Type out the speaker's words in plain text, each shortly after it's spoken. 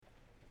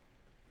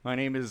My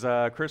name is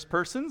Chris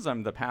Persons.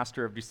 I'm the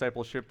pastor of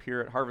discipleship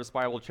here at Harvest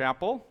Bible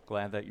Chapel.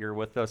 Glad that you're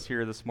with us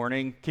here this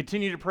morning.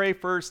 Continue to pray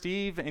for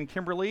Steve and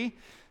Kimberly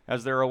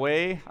as they're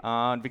away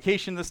on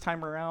vacation this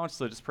time around.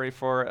 So just pray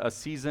for a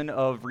season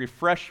of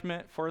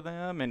refreshment for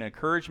them and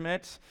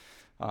encouragement.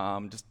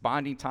 Just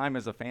bonding time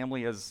as a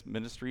family, as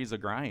ministry is a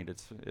grind.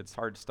 It's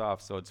hard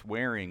stuff, so it's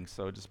wearing.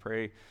 So just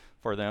pray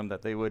for them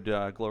that they would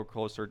grow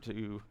closer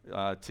to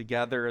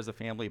together as a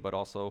family, but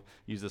also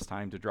use this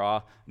time to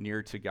draw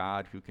near to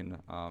God, who can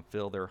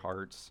fill their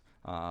hearts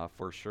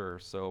for sure.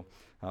 So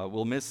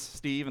we'll miss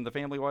Steve and the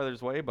family while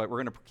there's away, but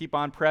we're going to keep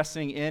on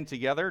pressing in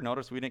together.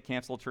 Notice we didn't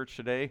cancel church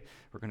today.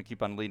 We're going to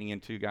keep on leading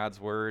into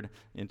God's word,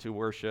 into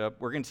worship.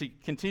 We're going to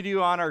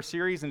continue on our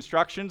series,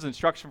 Instruction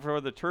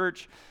for the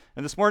Church.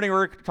 And this morning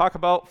we're going to talk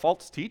about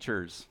false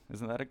teachers.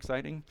 Isn't that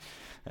exciting?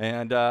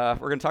 And we're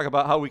going to talk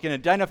about how we can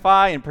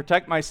identify and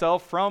protect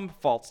myself from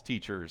false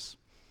teachers.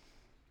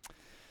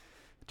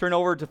 Turn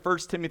over to 1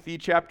 Timothy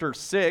chapter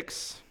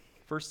 6.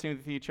 1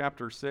 Timothy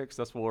chapter 6,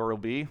 that's where we'll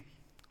be.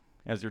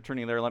 As you're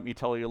turning there, let me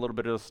tell you a little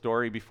bit of the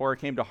story. Before I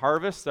came to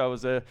Harvest, I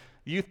was a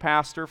youth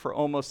pastor for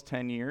almost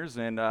 10 years.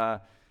 And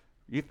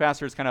youth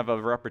pastors kind of have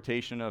a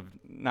reputation of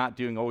not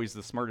doing always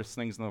the smartest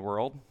things in the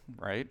world,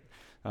 right?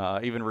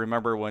 I even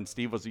remember when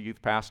Steve was a youth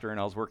pastor and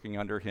I was working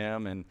under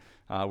him, and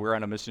we were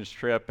on a missions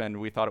trip, and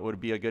we thought it would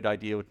be a good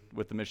idea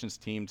with the missions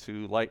team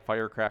to light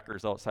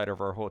firecrackers outside of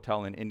our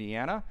hotel in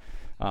Indiana.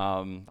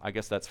 I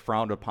guess that's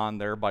frowned upon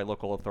there by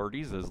local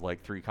authorities, as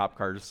like 3 cop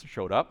cars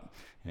showed up,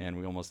 and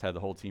we almost had the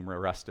whole team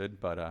arrested,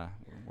 but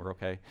we're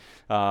okay.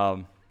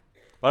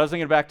 But I was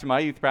thinking back to my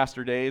youth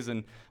pastor days,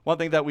 and one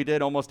thing that we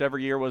did almost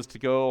every year was to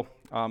go,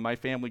 my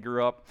family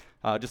grew up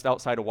just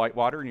outside of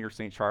Whitewater near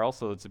St. Charles,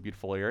 so it's a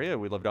beautiful area.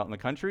 We lived out in the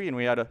country, and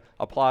we had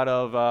a plot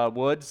of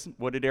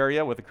wooded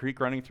area with a creek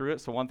running through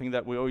it. So one thing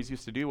that we always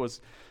used to do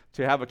was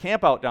to have a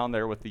camp out down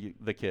there with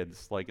the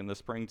kids, like in the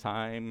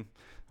springtime,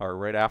 or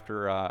right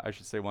after, I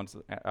should say once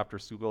after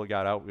school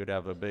got out, we'd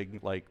have a big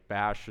like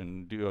bash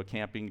and do a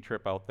camping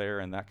trip out there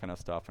and that kind of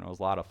stuff, and it was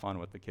a lot of fun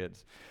with the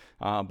kids.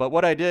 But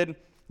what I did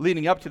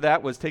leading up to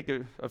that was take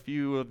a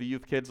few of the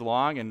youth kids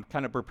along and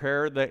kind of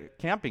prepare the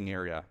camping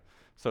area,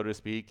 so to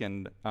speak.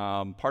 And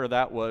part of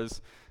that was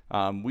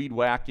weed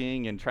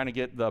whacking and trying to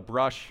get the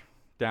brush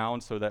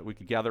down so that we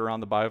could gather around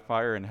the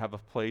bonfire and have a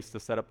place to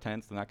set up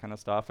tents and that kind of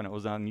stuff. And it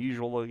was an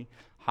unusually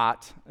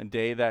hot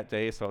day that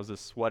day, so I was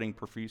just sweating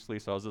profusely.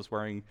 So I was just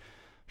wearing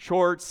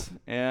shorts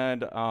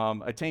and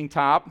a tank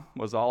top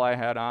was all I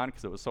had on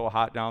because it was so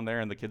hot down there,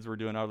 and the kids were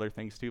doing other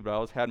things too. But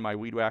I had my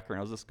weed whacker, and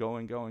I was just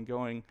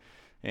going.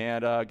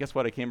 And guess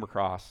what I came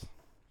across?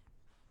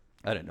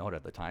 I didn't know it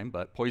at the time,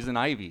 but poison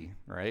ivy,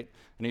 right?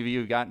 Any of you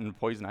have gotten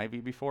poison ivy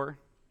before?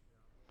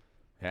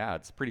 Yeah,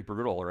 it's pretty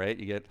brutal, right?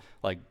 You get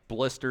like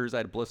blisters. I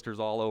had blisters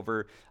all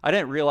over. I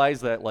didn't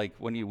realize that like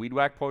when you weed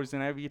whack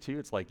poison ivy too,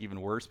 it's like even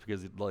worse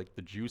because like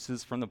the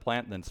juices from the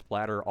plant then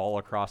splatter all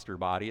across your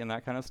body and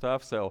that kind of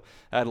stuff. So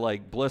I had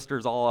like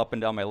blisters all up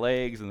and down my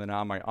legs and then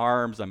on my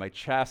arms, on my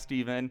chest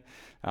even.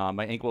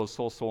 My ankle was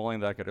so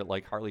swollen that I could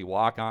like hardly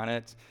walk on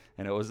it.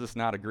 And it was just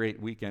not a great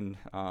weekend.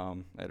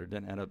 It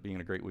didn't end up being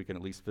a great weekend,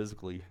 at least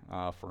physically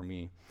for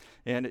me.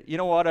 And you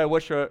know what I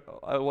wish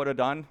I would have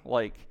done?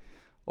 Like,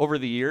 over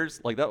the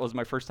years, like that was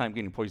my first time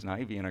getting poison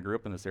ivy, and I grew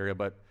up in this area,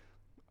 but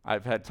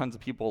I've had tons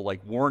of people like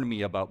warn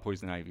me about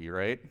poison ivy,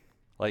 right?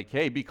 Like,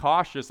 hey, be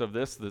cautious of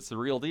this. This is the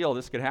real deal.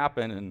 This could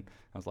happen. And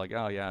I was like,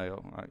 oh, yeah,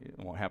 it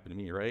won't happen to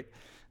me, right?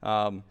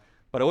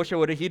 But I wish I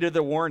would have heeded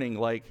the warning,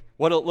 like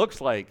what it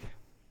looks like.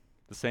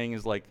 The saying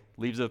is like,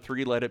 leaves a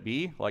 3, let it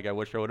be. Like, I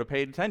wish I would have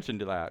paid attention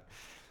to that.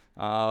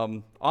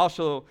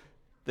 Also,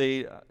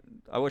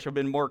 I wish I'd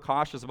been more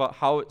cautious about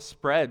how it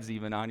spreads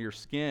even on your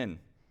skin.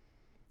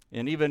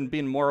 And even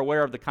being more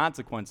aware of the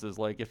consequences,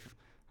 like if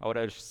I would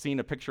have seen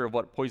a picture of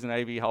what poison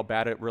ivy, how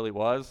bad it really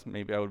was,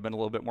 maybe I would have been a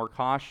little bit more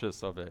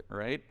cautious of it,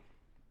 right?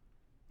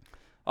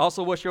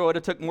 Also wish I would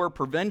have took more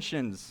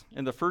preventions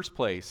in the first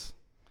place,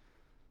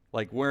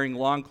 like wearing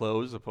long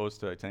clothes opposed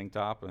to a tank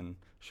top and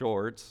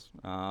shorts.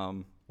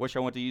 Wish I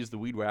went to use the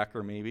weed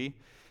whacker maybe,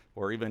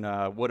 or even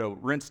would have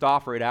rinsed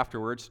off right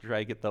afterwards to try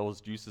to get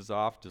those juices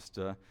off just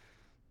to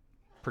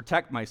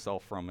protect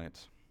myself from it.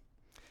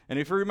 And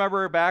if you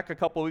remember back a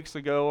couple weeks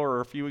ago or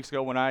a few weeks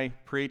ago when I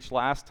preached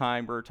last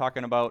time, we were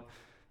talking about,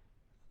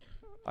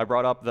 I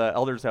brought up the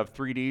elders have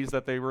 3 Ds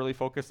that they really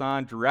focus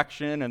on,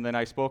 direction, and then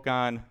I spoke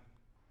on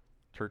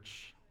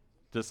church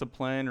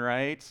discipline,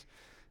 right?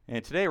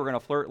 And today we're going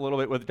to flirt a little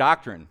bit with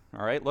doctrine,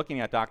 all right?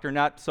 Looking at doctrine,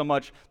 not so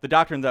much the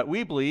doctrine that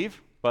we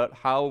believe, but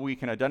how we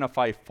can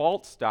identify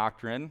false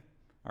doctrine,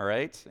 all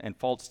right, and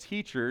false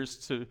teachers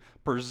to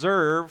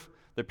preserve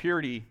the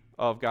purity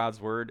of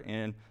God's word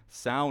and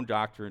sound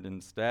doctrine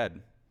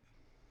instead.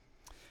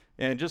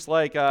 And just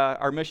like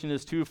our mission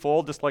is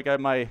twofold, just like I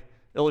had my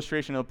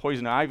illustration of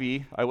poison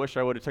ivy, I wish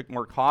I would have took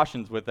more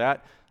cautions with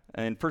that.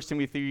 In 1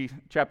 Timothy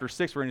chapter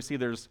 6, we're going to see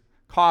there's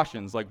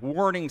cautions, like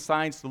warning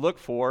signs to look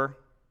for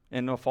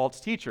in a false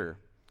teacher.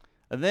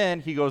 And then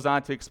he goes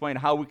on to explain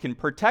how we can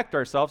protect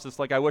ourselves. It's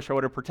like I wish I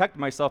would have protected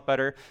myself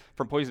better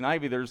from poison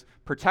ivy. There's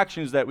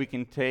protections that we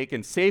can take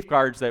and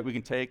safeguards that we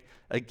can take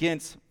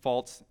against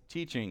false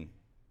teaching.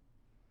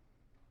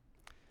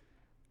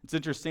 It's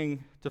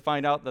interesting to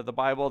find out that the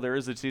Bible, there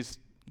is a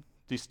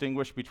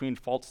distinguish between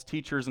false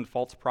teachers and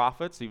false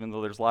prophets, even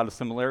though there's a lot of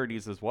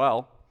similarities as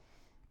well.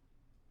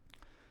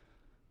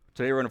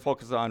 Today we're going to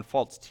focus on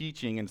false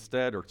teaching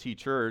instead, or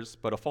teachers,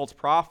 but a false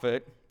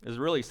prophet is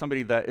really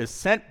somebody that is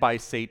sent by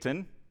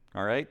Satan,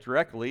 all right,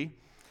 directly,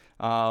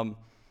 to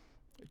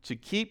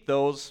keep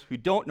those who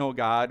don't know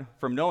God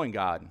from knowing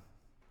God.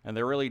 And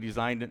they're really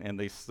designed, and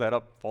they set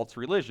up false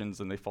religions,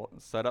 and they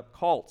set up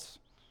cults.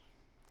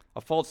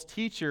 False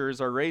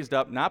teachers are raised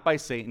up not by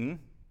Satan,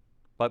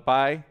 but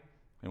by,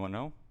 anyone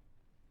know?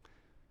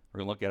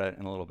 We're going to look at it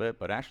in a little bit,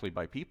 but actually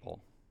by people.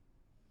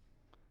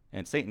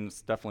 And Satan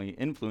definitely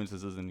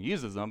influences and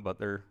uses them, but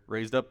they're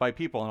raised up by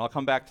people. And I'll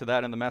come back to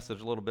that in the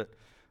message a little bit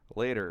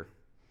later.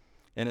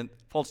 And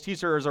false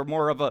teachers are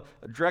more of a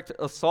direct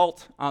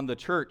assault on the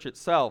church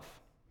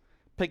itself,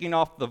 picking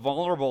off the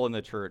vulnerable in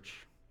the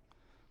church.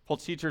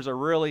 False teachers are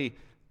really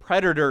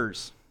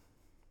predators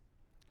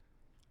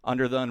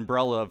under the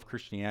umbrella of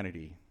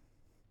Christianity.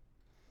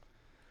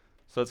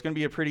 So it's going to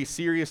be a pretty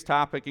serious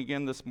topic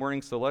again this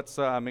morning, so let's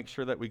make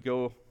sure that we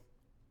go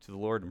to the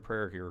Lord in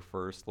prayer here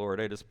first.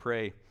 Lord, I just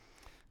pray.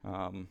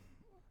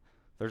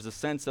 There's a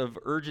sense of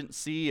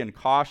urgency and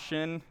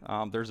caution.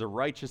 There's a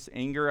righteous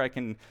anger I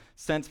can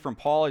sense from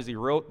Paul as he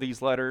wrote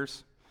these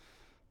letters,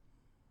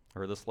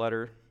 or this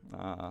letter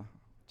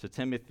to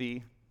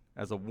Timothy,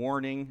 as a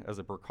warning, as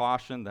a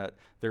precaution that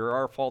there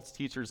are false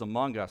teachers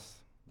among us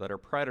that are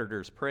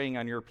predators preying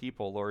on your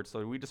people, Lord.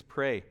 So we just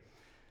pray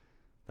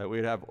that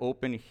we'd have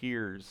open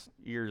ears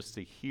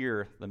to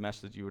hear the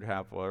message you would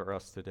have for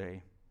us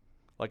today.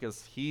 Let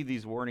us heed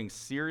these warnings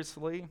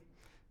seriously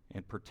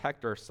and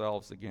protect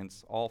ourselves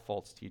against all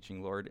false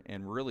teaching, Lord,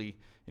 and really,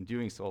 in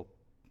doing so,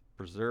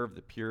 preserve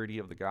the purity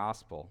of the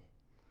gospel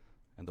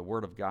and the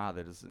word of God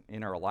that is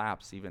in our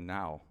laps even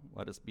now.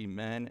 Let us be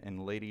men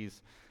and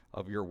ladies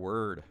of your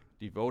word,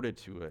 devoted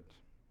to it.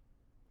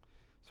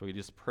 So we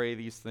just pray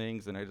these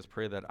things, and I just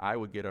pray that I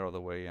would get out of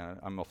the way.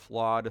 I'm a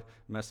flawed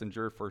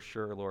messenger for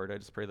sure, Lord. I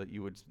just pray that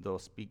you would, though,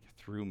 speak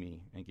through me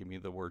and give me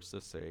the words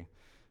to say.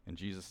 In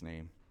Jesus'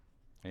 name,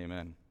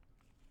 amen.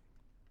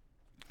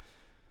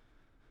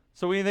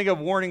 So when you think of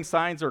warning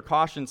signs or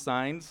caution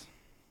signs,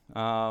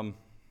 there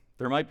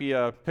might be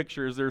a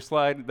picture. Is there a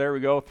slide? There we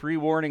go. 3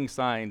 warning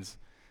signs.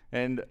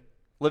 And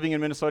living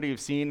in Minnesota, you've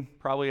seen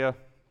probably a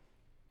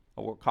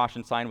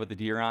caution sign with a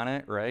deer on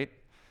it, right?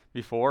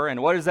 Before.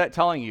 And what is that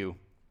telling you?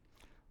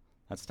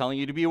 That's telling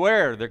you to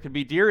beware. There could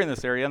be deer in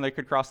this area, and they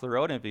could cross the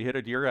road. And if you hit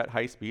a deer at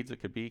high speeds,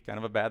 it could be kind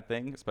of a bad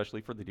thing,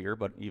 especially for the deer,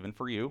 but even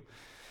for you.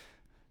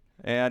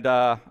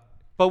 And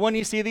but when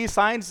you see these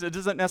signs, it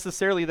doesn't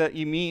necessarily that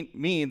you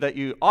mean that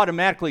you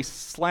automatically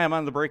slam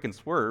on the brake and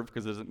swerve,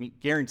 because it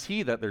doesn't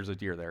guarantee that there's a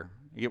deer there.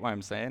 You get what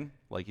I'm saying?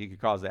 Like, you could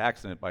cause the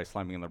accident by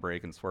slamming on the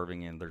brake and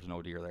swerving, and there's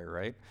no deer there,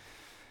 right?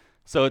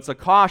 So it's a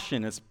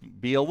caution. It's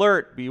be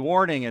alert, be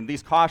warning. And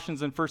these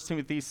cautions in 1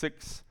 Timothy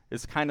 6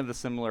 is kind of the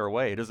similar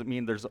way. It doesn't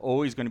mean there's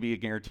always going to be a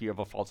guarantee of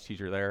a false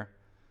teacher there,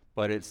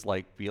 but it's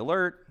like, be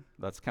alert.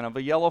 That's kind of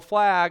a yellow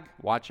flag.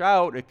 Watch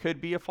out. It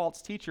could be a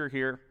false teacher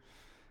here.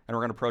 And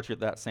we're going to approach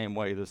it that same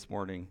way this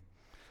morning.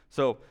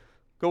 So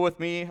go with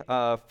me,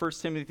 1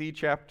 Timothy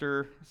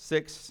chapter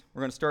 6.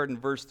 We're going to start in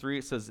verse 3.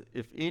 It says,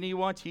 if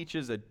anyone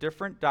teaches a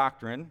different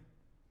doctrine,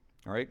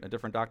 all right, a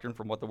different doctrine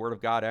from what the Word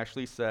of God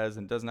actually says,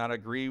 and does not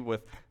agree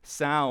with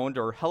sound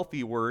or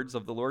healthy words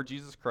of the Lord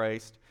Jesus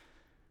Christ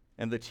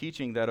and the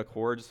teaching that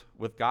accords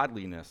with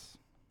godliness.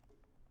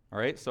 All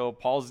right, so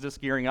Paul's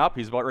just gearing up.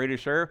 He's about ready to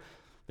share.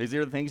 These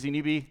are the things you need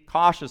to be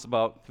cautious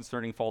about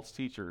concerning false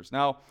teachers.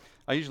 Now,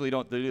 I usually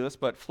don't do this,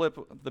 but flip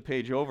the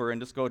page over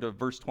and just go to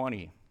verse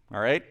 20, all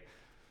right?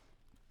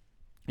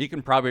 You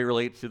can probably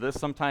relate to this.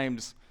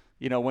 Sometimes,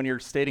 when you're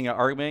stating an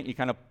argument, you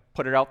kind of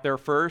put it out there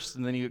first,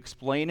 and then you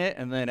explain it,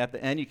 and then at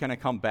the end you kind of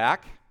come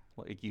back,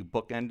 like you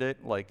bookend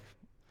it, like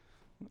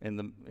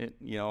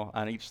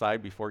on each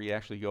side before you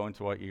actually go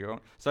into what you're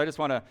going. So I just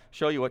want to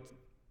show you what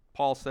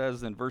Paul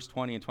says in verse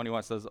 20 and 21.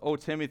 It says, "O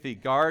Timothy,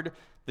 guard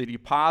the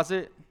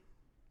deposit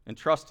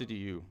entrusted to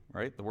you,"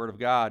 right? The word of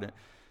God.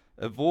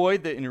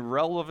 "Avoid the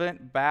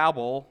irrelevant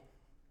babble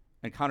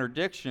and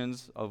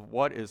contradictions of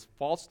what is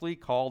falsely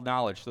called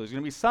knowledge." So there's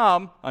going to be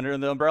some under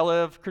the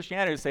umbrella of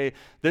Christianity who say,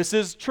 this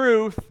is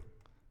truth,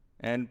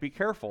 and be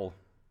careful,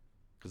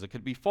 because it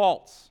could be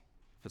false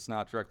if it's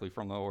not directly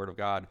from the Word of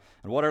God.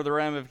 And what are the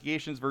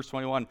ramifications? Verse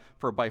 21,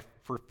 "For by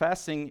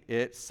professing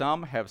it,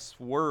 some have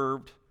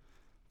swerved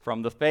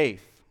from the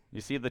faith."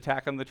 You see the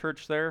attack on the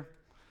church there?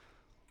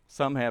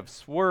 Some have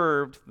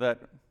swerved,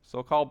 that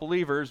so-called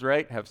believers,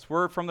 right, have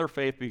swerved from their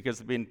faith because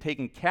they've been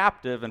taken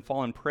captive and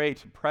fallen prey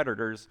to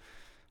predators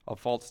of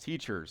false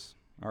teachers.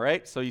 All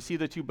right, so you see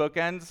the 2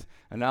 bookends,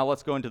 and now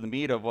let's go into the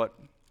meat of what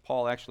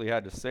Paul actually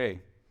had to say.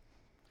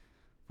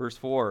 Verse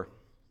 4,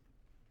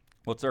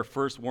 what's our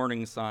first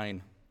warning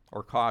sign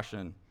or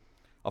caution?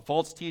 A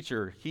false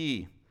teacher,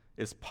 he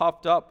is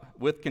puffed up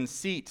with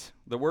conceit.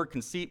 The word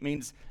conceit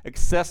means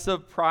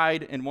excessive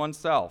pride in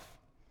oneself,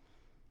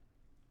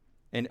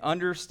 and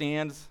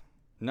understands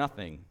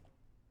nothing.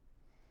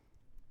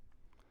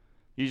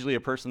 Usually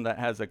a person that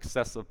has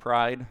excessive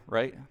pride,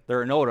 right?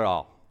 They're a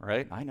know-it-all,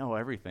 right? I know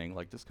everything.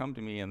 Like, just come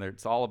to me, and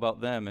it's all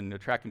about them and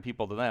attracting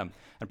people to them.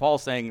 And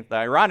Paul's saying the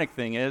ironic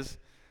thing is,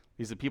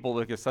 these are people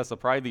with excessive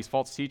pride, these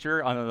false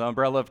teachers under the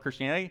umbrella of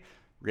Christianity.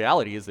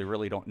 Reality is they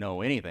really don't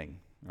know anything,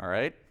 all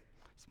right?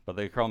 But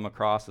they come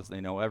across as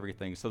they know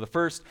everything. So the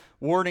first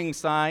warning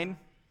sign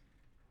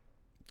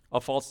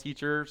of false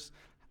teachers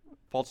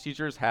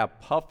have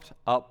puffed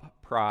up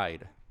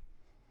pride.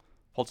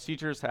 False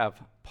teachers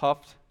have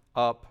puffed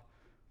up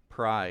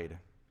pride.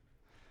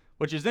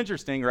 Which is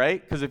interesting,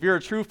 right? Because if you're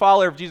a true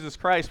follower of Jesus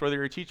Christ, whether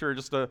you're a teacher or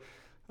just a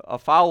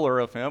follower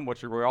of him,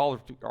 which we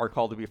all are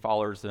called to be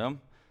followers of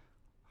him,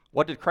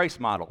 what did Christ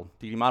model?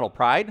 Did he model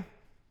pride?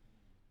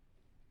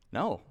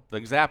 No, the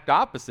exact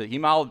opposite. He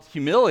modeled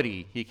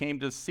humility. He came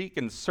to seek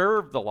and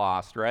serve the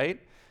lost, right?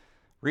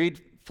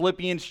 Read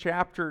Philippians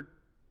chapter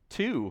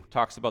 2,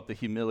 talks about the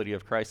humility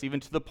of Christ, even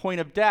to the point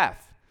of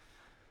death.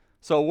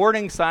 So a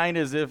warning sign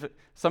is if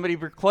somebody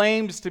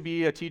proclaims to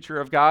be a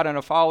teacher of God and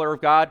a follower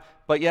of God,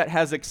 but yet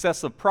has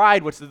excessive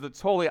pride, which is the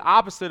totally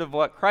opposite of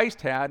what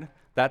Christ had,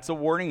 that's a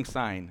warning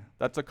sign.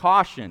 That's a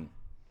caution.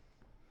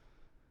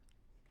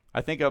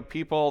 I think of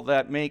people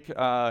that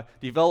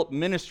develop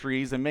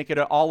ministries and make it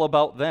all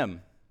about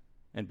them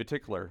in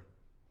particular.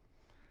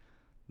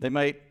 They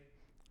might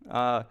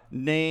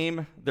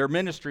name their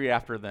ministry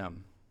after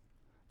them.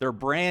 Their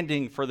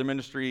branding for the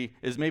ministry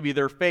is maybe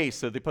their face,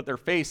 so they put their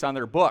face on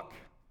their book,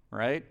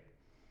 right?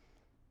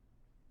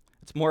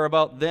 It's more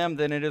about them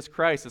than it is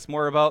Christ. It's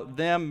more about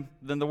them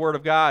than the Word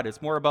of God.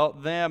 It's more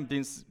about them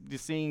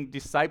seeing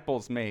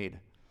disciples made.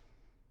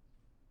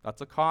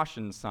 That's a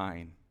caution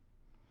sign.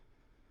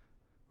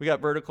 We got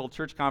Vertical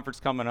Church Conference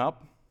coming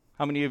up.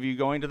 How many of you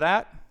going to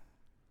that?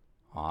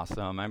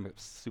 Awesome. I'm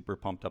super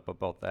pumped up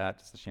about that.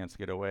 Just a chance to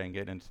get away and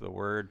get into the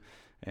Word.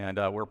 And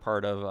we're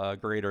part of a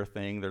greater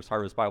thing. There's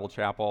Harvest Bible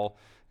Chapel,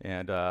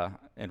 and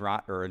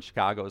in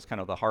Chicago is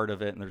kind of the heart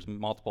of it, and there's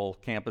multiple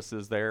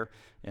campuses there.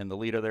 And the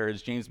leader there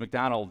is James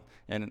McDonald.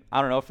 And I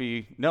don't know if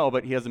you know,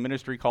 but he has a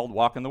ministry called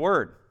Walk in the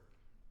Word.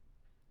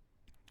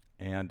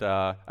 And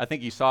I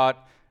think you saw it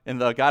in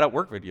the God at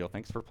Work video.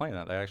 Thanks for playing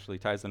that. That actually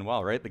ties in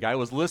well, right? The guy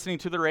was listening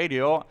to the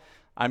radio.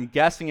 I'm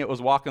guessing it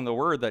was Walk in the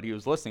Word that he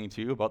was listening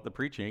to about the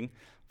preaching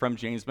from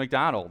James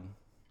McDonald,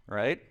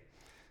 right?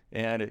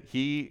 And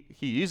he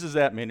uses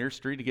that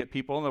ministry to get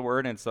people in the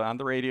Word, and it's on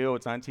the radio,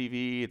 it's on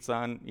TV, it's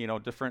on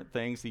different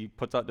things. He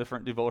puts out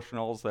different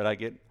devotionals that I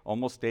get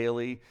almost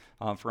daily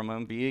from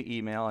him via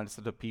email, and it's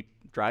to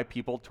drive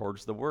people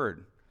towards the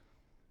Word.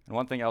 And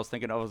one thing I was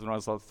thinking of was when I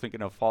was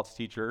thinking of false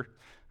teacher,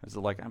 I was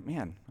like,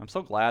 man, I'm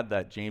so glad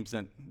that James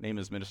didn't name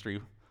his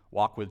ministry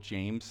Walk with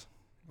James,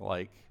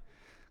 because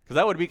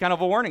that would be kind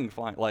of a warning,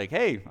 like,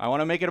 hey, I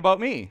want to make it about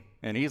me.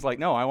 And he's like,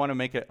 no, I want to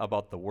make it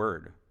about the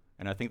Word.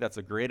 And I think that's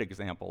a great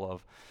example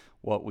of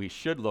what we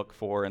should look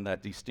for in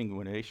that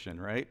distinguishing,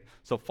 right?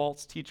 So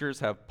false teachers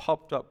have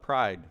puffed up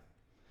pride.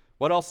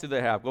 What else do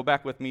they have? Go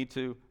back with me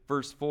to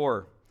verse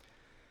 4.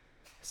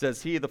 It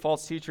says, he, the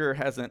false teacher,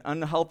 has an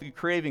unhealthy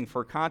craving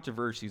for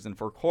controversies and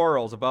for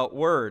quarrels about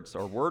words,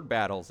 or word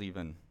battles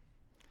even,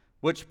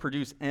 which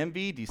produce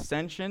envy,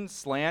 dissension,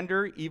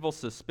 slander, evil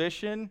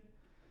suspicion,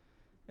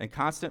 and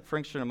constant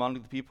friction among the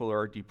people who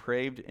are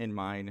depraved in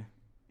mind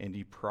and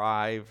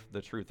deprive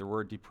the truth. The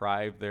word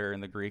deprive there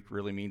in the Greek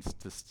really means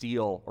to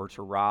steal or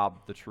to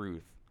rob the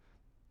truth.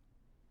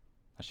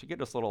 That should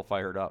get us a little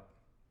fired up.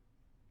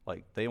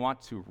 Like, they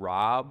want to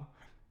rob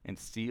and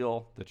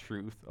steal the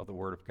truth of the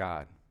Word of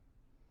God.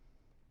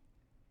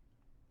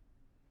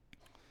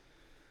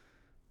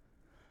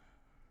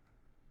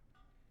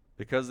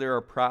 Because they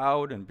are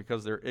proud and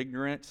because they're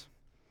ignorant,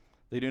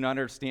 they do not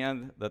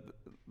understand that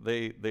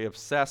they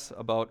obsess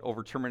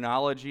over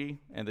terminology,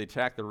 and they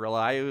attack the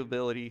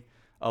reliability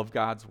of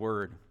God's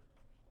Word.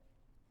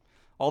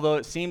 Although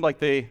it seemed like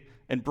they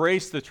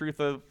embraced the truth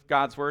of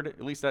God's Word,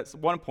 at least at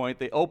one point,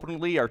 they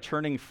openly are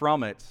turning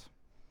from it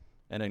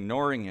and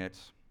ignoring it.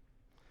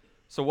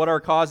 So what are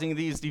causing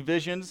these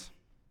divisions?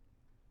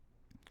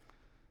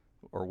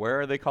 Or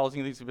where are they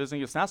causing these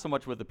divisions? It's not so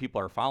much what the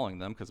people are following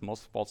them, because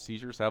most false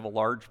teachers have a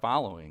large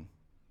following.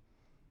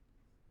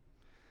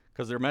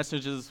 Because their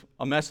message is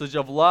a message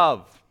of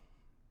love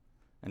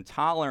and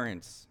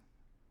tolerance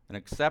and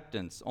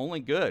acceptance, only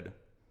good,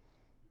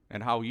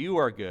 and how you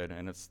are good.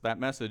 And it's that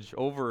message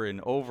over and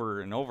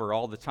over and over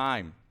all the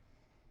time.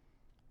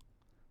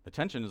 The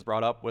tension is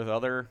brought up with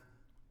other,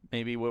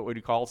 maybe what would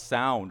you call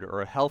sound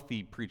or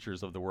healthy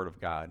preachers of the Word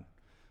of God.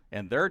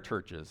 And their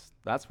churches,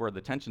 that's where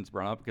the tension's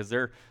brought up, because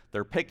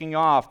they're picking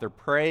off, they're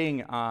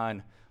preying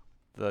on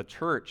the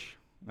church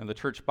and the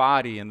church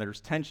body, and there's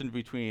tension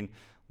between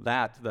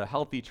the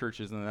healthy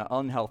churches and the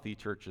unhealthy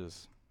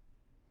churches.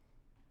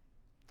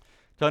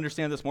 To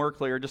understand this more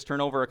clear, just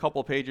turn over a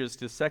couple pages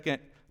to 2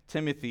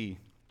 Timothy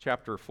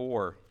chapter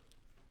 4.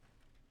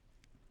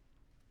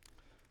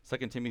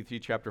 2 Timothy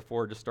chapter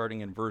 4, just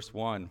starting in verse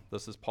 1.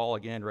 This is Paul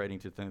again writing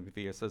to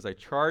Timothy. It says, I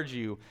charge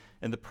you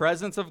in the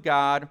presence of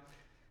God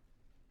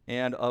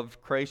and of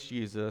Christ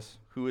Jesus,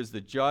 who is the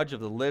judge of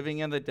the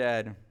living and the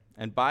dead,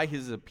 and by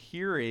his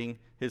appearing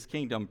his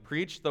kingdom,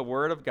 preach the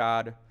word of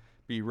God,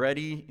 be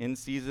ready in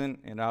season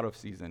and out of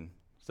season.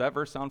 Does that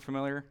verse sound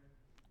familiar?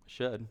 It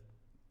should.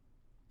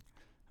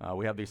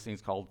 We have these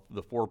things called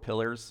the 4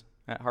 pillars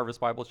at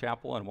Harvest Bible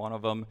Chapel, and one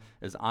of them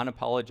is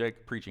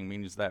unapologetic preaching,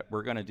 means that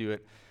we're going to do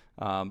it,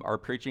 our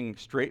preaching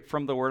straight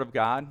from the Word of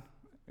God,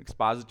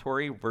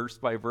 expository, verse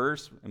by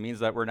verse. It means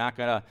that we're not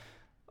going to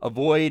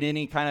avoid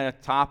any kind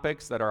of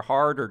topics that are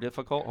hard or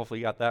difficult. Hopefully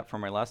you got that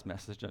from my last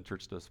message on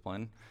church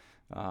discipline.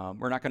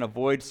 We're not going to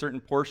avoid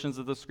certain portions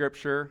of the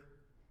Scripture.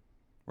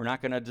 We're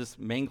not going to just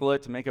mangle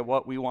it to make it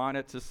what we want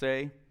it to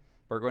say.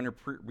 We're going to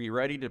be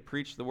ready to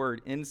preach the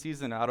Word in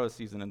season, out of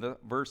season, and the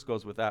verse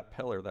goes with that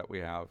pillar that we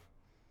have.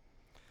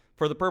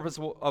 For the purpose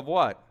of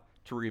what?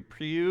 To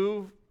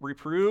reprove,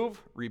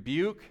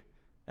 rebuke,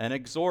 and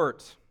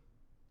exhort.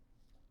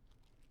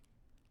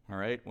 All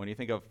right? When you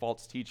think of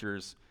false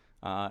teachers,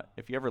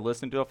 if you ever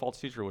listen to a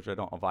false teacher, which I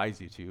don't advise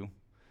you to,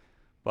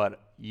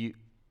 but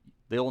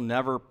they'll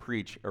never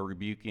preach a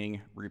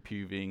rebuking,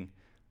 reproving,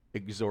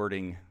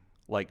 exhorting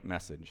like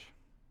message.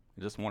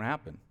 It just won't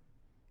happen.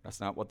 That's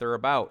not what they're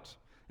about.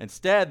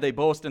 Instead, they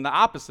boast in the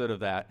opposite of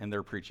that in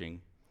their preaching,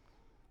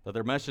 that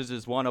their message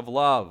is one of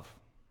love,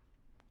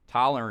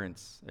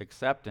 tolerance,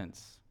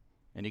 acceptance,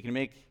 and you can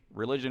make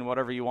religion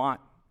whatever you want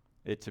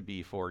it to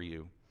be for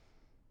you.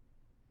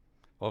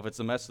 Well, if it's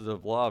a message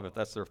of love, if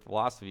that's their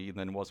philosophy,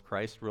 then was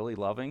Christ really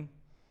loving?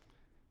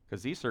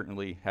 Because he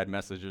certainly had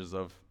messages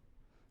of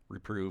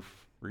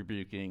reproof,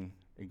 rebuking,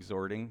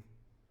 exhorting,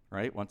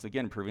 right? Once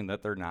again, proving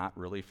that they're not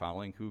really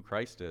following who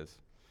Christ is.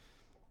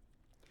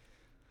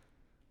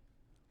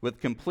 With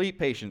complete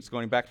patience,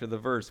 going back to the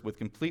verse, with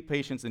complete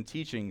patience in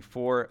teaching,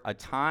 for a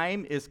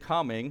time is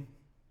coming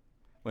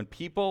when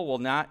people will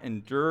not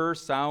endure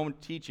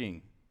sound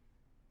teaching.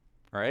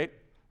 Right?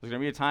 There's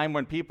going to be a time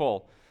when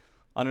people,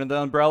 under the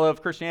umbrella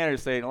of Christianity,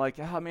 say, like,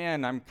 oh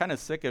man, I'm kind of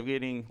sick of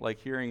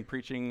hearing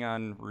preaching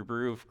on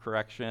reproof,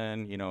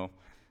 correction,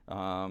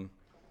 on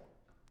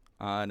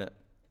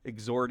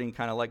exhorting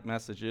kind of like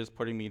messages,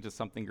 putting me into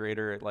something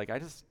greater.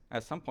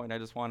 At some point, I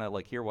just want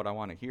to hear what I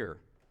want to hear.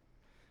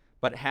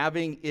 But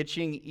having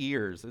itching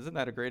ears, isn't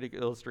that a great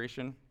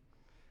illustration?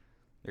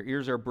 Their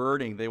ears are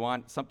burning. They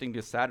want something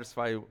to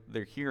satisfy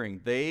their hearing.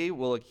 They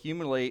will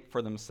accumulate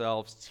for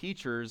themselves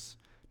teachers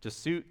to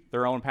suit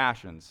their own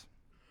passions.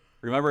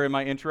 Remember in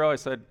my intro, I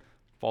said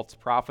false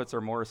prophets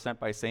are more sent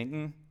by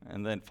Satan,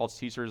 and then false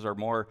teachers are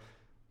more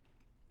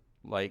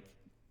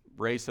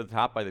raised to the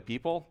top by the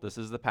people. This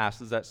is the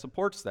passage that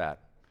supports that.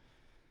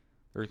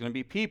 There's going to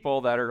be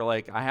people that are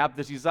like, I have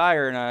this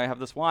desire and I have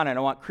this want, and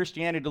I want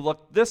Christianity to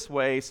look this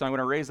way, so I'm going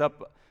to raise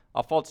up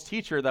a false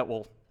teacher that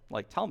will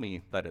tell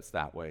me that it's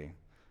that way.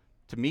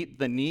 To meet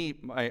the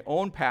need, my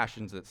own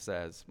passions, it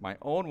says, my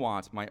own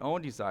wants, my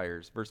own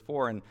desires. Verse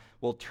 4, and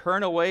will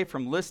turn away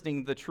from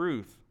listening to the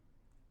truth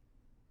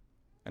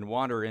and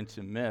wander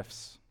into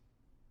myths.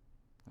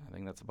 I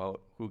think that's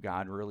about who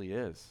God really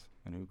is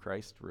and who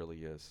Christ really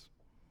is.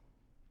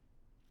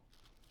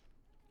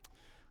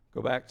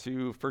 Go back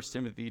to 1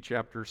 Timothy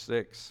chapter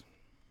 6.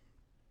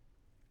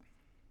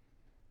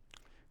 I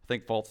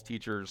think false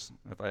teachers,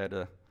 if I had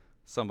to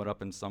sum it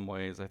up in some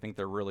ways, I think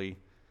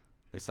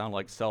they sound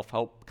like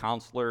self-help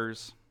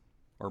counselors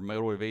or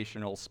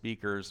motivational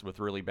speakers with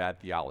really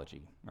bad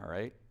theology, all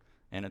right?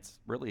 And it's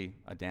really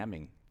a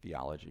damning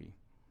theology.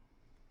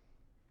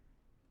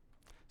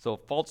 So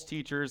false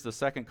teachers, the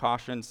second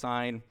caution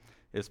sign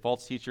is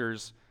false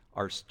teachers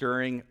are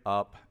stirring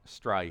up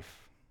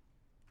strife.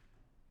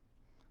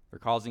 They're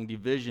causing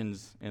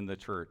divisions in the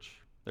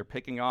church. They're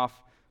picking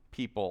off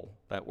people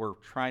that were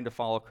trying to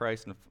follow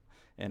Christ,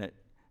 and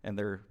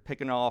they're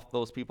picking off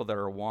those people that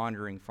are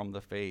wandering from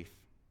the faith.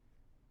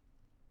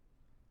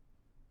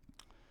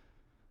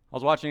 I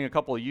was watching a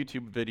couple of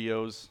YouTube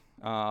videos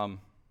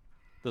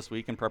this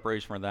week in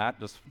preparation for that,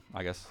 just,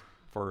 I guess,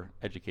 for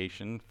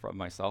education for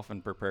myself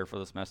and prepare for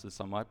this message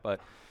somewhat. But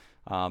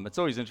it's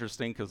always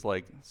interesting because,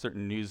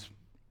 certain news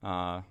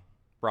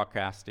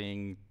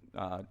broadcasting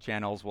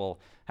channels will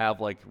have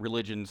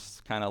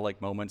religions kind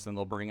of moments, and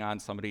they'll bring on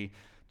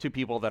two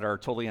people that are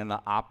totally in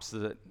the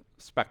opposite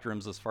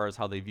spectrums as far as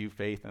how they view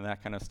faith and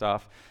that kind of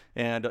stuff.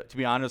 And to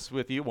be honest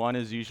with you, one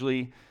is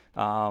usually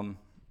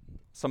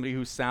somebody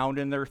who's sound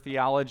in their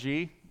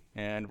theology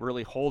and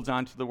really holds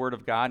on to the Word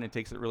of God and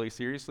takes it really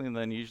seriously, and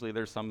then usually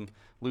there's some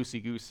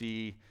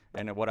loosey-goosey,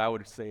 and what I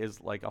would say is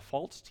a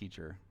false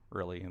teacher,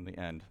 really, in the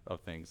end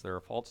of things. They're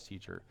a false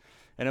teacher.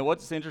 And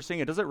what's interesting,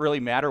 it doesn't really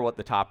matter what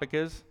the topic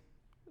is.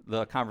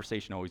 The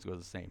conversation always goes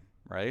the same,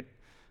 right?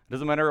 It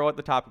doesn't matter what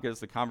the topic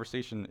is, the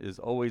conversation is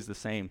always the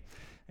same.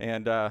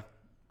 And kind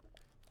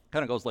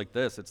of goes like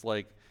this. It's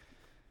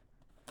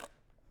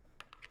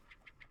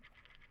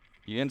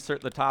you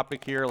insert the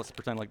topic here. Let's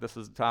pretend this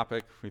is the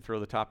topic. We throw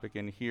the topic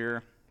in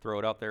here, throw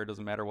it out there. It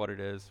doesn't matter what it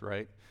is,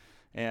 right?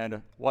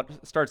 And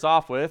what starts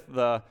off with,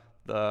 the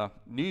the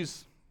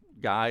news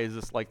guy is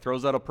just like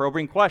throws out a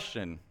probing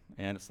question,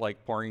 and it's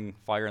like pouring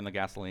fire in the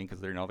gasoline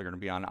because they know they're going to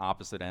be on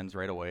opposite ends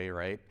right away,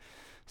 right?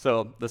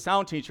 So the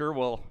sound teacher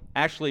will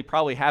actually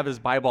probably have his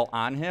Bible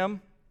on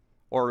him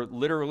or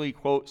literally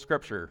quote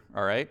scripture,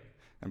 all right?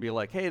 And be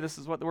like, hey, this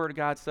is what the Word of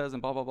God says,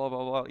 and blah, blah, blah,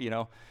 blah, blah, you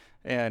know?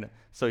 And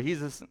so he's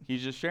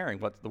just sharing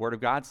what the Word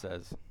of God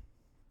says,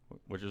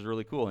 which is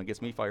really cool, and it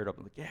gets me fired up.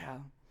 I'm like, yeah,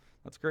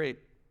 that's great.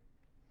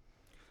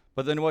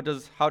 But then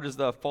how does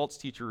the false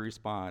teacher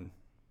respond?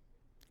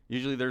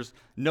 Usually there's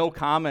no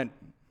comment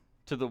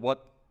to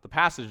what the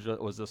passage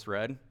that was just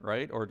read,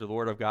 right? Or to the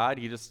Word of God.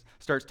 He just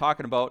starts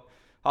talking about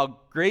how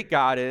great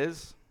God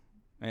is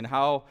and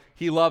how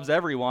he loves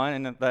everyone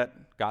and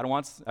that God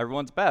wants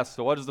everyone's best.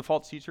 So what does the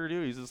false teacher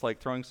do? He's just like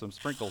throwing some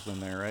sprinkles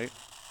in there, right?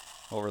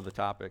 Over the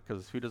topic,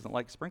 because who doesn't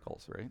like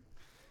sprinkles, right?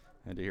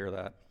 And to hear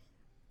that.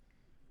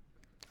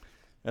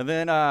 And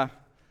then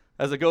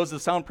as it goes, the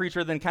sound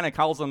preacher then kind of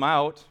calls them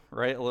out,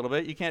 right, a little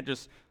bit. You can't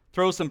just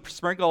throw some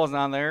sprinkles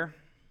on there.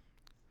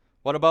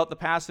 What about the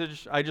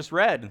passage I just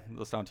read?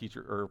 The sound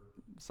teacher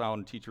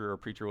or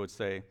preacher would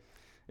say,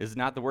 is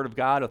not the Word of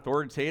God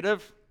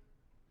authoritative?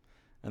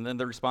 And then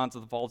the response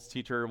of the false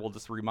teacher will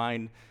just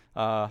remind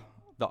the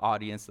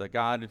audience that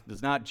God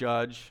does not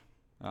judge.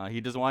 He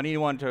doesn't want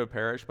anyone to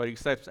perish, but he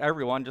accepts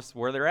everyone just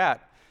where they're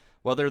at.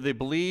 Whether they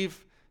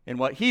believe in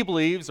what he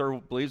believes or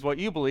believes what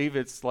you believe,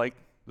 it's like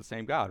the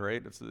same God,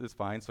 right? It's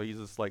fine. So he's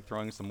just like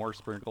throwing some more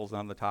sprinkles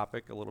on the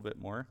topic a little bit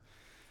more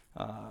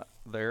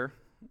there,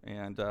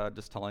 and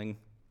just telling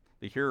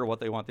the hearer what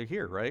they want to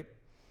hear, right?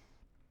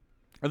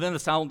 And then the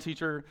sound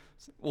teacher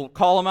will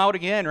call them out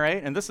again,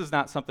 right? And this is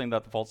not something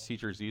that the false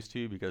teacher is used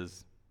to,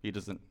 because he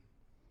doesn't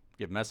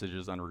give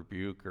messages on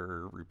rebuke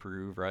or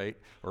reprove, right?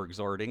 Or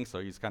exhorting, so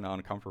he's kind of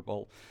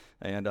uncomfortable.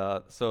 And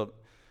so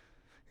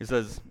he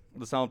says,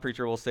 the sound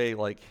preacher will say,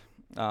 like,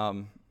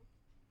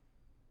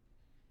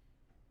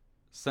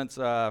 since,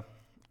 can't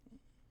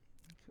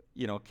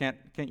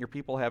your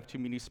people have too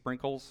many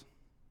sprinkles?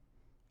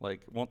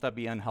 Like, won't that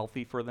be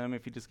unhealthy for them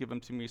if you just give them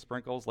too many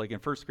sprinkles? Like in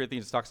 1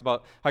 Corinthians, it talks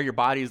about how your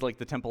body is like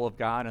the temple of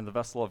God and the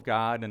vessel of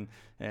God,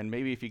 and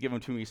maybe if you give them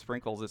too many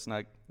sprinkles, it's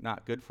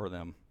not good for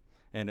them.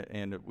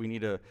 And we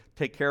need to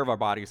take care of our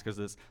bodies because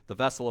it's the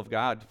vessel of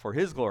God for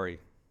his glory.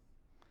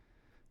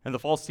 And the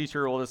false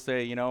teacher will just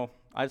say,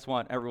 I just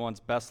want everyone's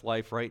best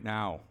life right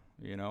now,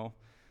 And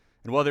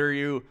whether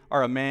you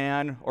are a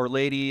man or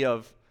lady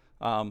of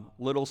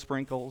little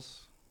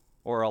sprinkles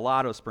or a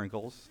lot of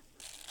sprinkles,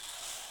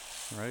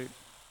 right?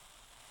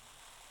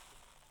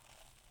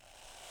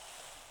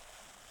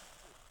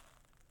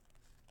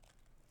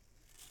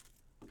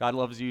 God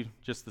loves you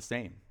just the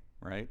same,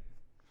 right?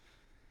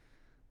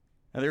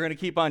 And they're going to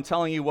keep on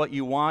telling you what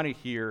you want to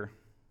hear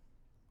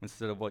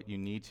instead of what you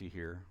need to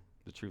hear,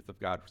 the truth of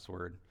God's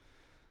word.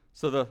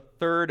 So the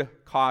third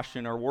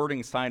caution or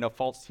warning sign of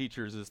false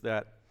teachers is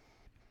that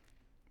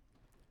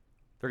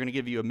they're going to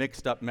give you a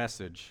mixed up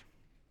message.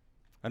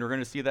 And we're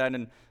going to see that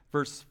in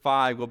verse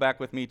 5. Go back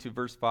with me to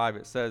verse 5.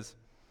 It says,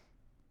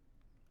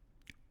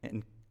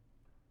 and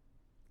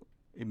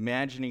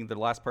imagining the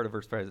last part of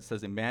verse 5, it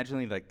says,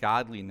 imagining that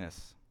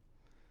godliness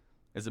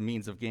is a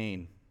means of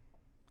gain.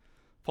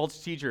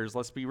 False teachers,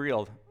 let's be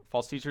real,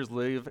 false teachers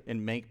live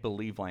in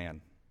make-believe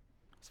land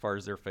as far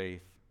as their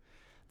faith.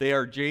 They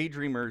are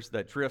daydreamers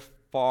that drift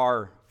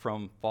far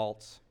from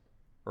false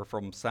or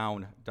from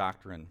sound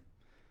doctrine.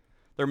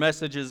 Their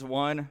message is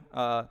one,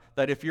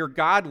 that if you're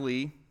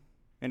godly,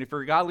 and if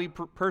you're a godly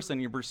person,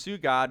 you pursue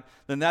God,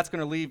 then that's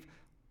going to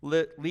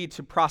lead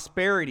to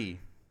prosperity,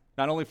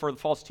 not only for the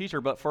false teacher,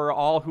 but for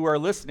all who are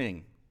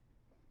listening.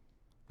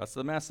 That's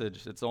the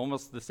message. It's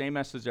almost the same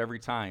message every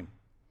time.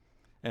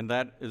 And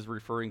that is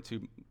referring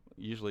to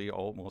usually,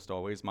 almost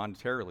always,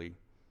 monetarily.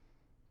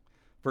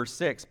 Verse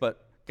 6,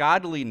 but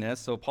godliness,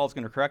 so Paul's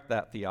going to correct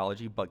that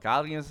theology, but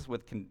godliness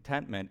with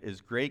contentment is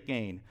great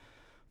gain.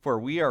 For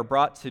we are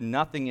brought to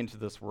nothing into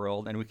this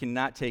world, and we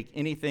cannot take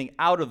anything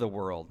out of the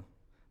world.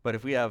 But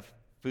if we have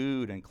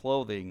food and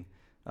clothing,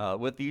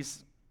 with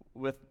these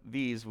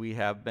we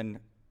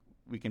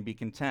can be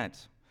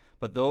content.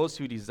 But those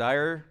who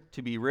desire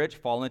to be rich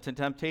fall into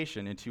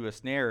temptation, into a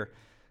snare,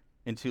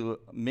 into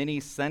many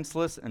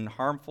senseless and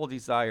harmful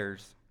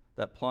desires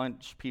that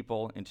plunge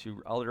people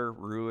into utter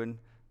ruin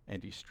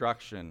and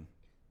destruction.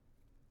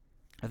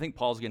 I think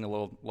Paul's getting a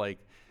little,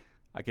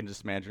 I can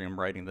just imagine him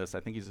writing this. I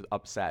think he's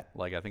upset.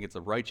 I think it's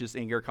a righteous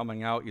anger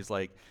coming out. He's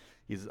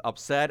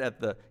upset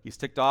he's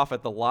ticked off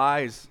at the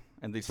lies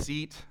and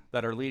deceit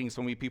that are leading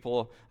so many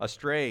people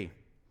astray.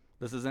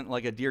 This isn't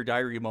like a Dear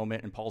Diary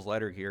moment in Paul's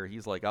letter here.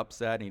 He's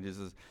upset,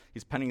 and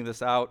he's penning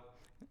this out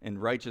in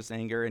righteous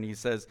anger, and he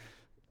says,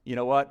 you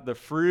know what? The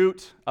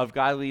fruit of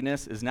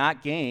godliness is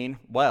not gain,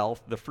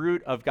 wealth. The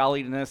fruit of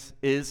godliness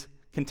is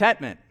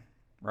contentment,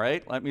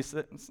 right? Let me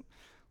set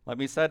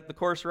the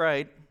course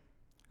right.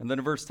 And then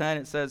in verse 10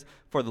 it says,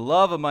 for the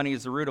love of money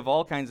is the root of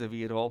all kinds of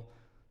evil.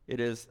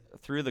 It is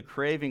through the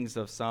cravings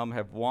of some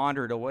have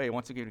wandered away.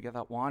 Once again, you get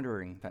that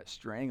wandering, that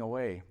straying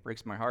away,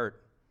 breaks my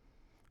heart,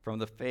 from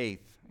the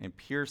faith, and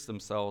pierce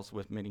themselves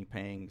with many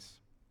pangs.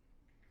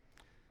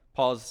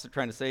 Paul is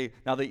trying to say,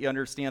 now that you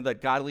understand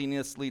that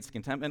godliness leads to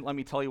contentment, let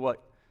me tell you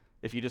what,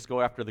 if you just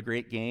go after the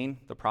great gain,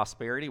 the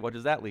prosperity, what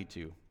does that lead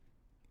to?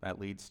 That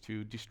leads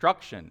to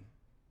destruction.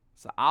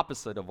 It's the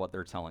opposite of what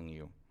they're telling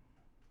you.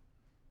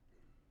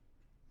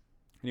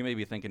 And you may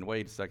be thinking,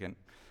 wait a second,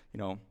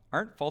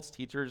 aren't false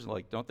teachers,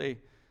 don't they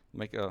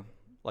make a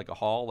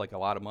haul, like a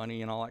lot of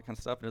money and all that kind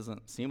of stuff? It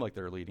doesn't seem like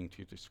they're leading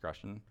to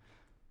destruction.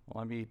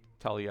 Well, let me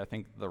tell you, I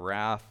think the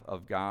wrath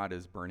of God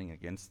is burning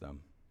against them.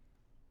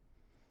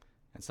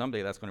 And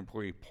someday that's going to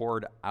be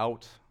poured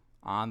out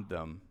on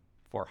them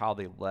for how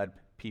they led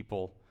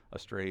people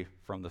astray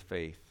from the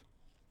faith.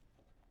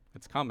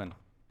 It's coming.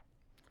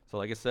 So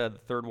like I said, the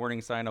third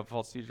warning sign of a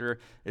false teacher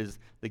is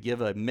they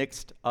give a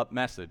mixed up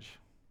message.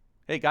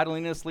 Hey,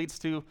 godliness leads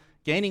to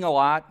gaining a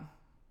lot,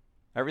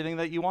 everything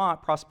that you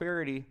want,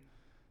 prosperity.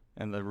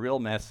 And the real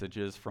message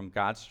is from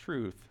God's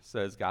truth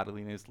says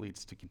godliness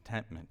leads to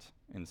contentment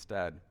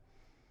instead.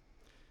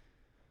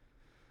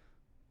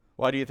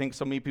 Why do you think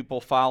so many people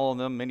follow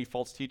them? Many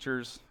false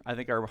teachers, I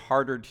think, are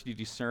harder to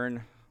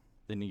discern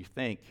than you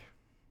think.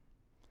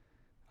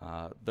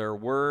 Their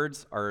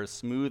words are as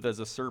smooth as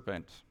a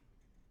serpent,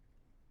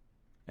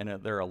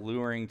 and they're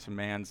alluring to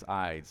man's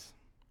eyes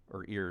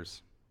or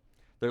ears.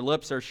 Their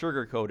lips are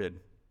sugar-coated,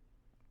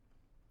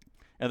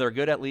 and they're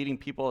good at leading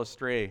people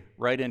astray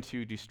right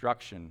into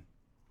destruction.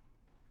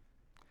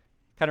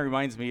 Kind of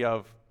reminds me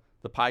of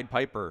the Pied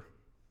Piper,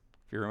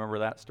 if you remember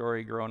that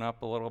story growing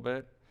up a little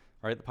bit.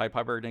 Right, the Pied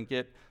Piper didn't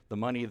get the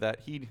money that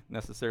he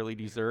necessarily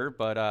deserved,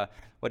 but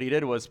what he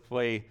did was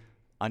play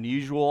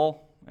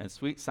unusual and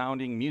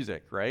sweet-sounding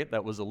music, right,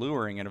 that was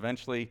alluring. And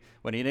eventually,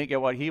 when he didn't get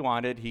what he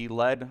wanted, he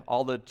led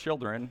all the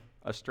children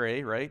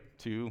astray, right,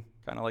 to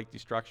kind of like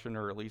destruction,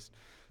 or at least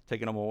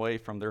taking them away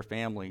from their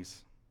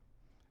families.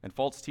 And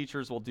false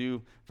teachers will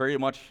do very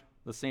much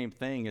the same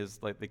thing. Is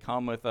like they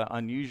come with an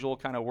unusual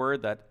kind of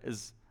word that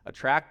is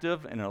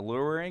attractive and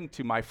alluring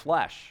to my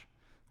flesh,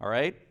 all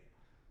right?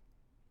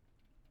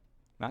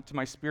 Not to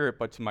my spirit,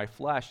 but to my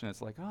flesh. And it's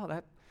like, oh,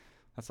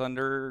 that's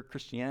under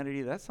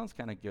Christianity. That sounds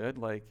kind of good.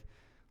 Like,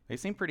 they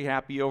seem pretty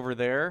happy over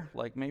there.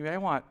 Like, maybe I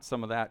want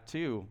some of that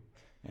too.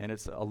 And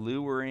it's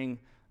alluring,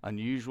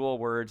 unusual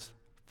words,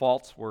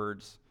 false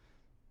words.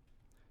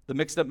 The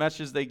mixed up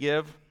messages they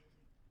give,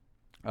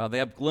 they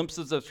have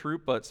glimpses of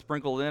truth, but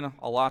sprinkled in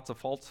a lots of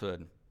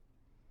falsehood.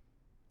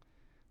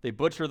 They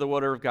butcher the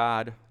word of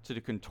God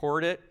to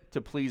contort it to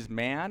please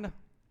man,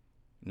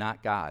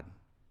 not God.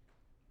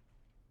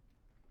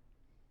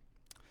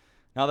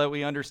 Now that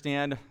we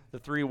understand the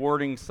three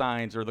warning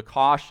signs or the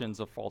cautions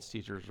of false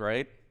teachers,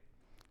 right?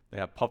 They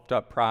have puffed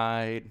up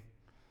pride.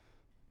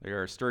 They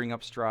are stirring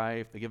up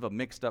strife. They give a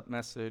mixed up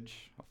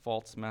message, a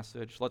false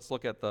message. Let's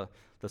look at the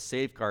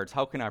safeguards.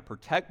 How can I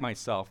protect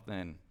myself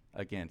then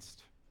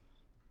against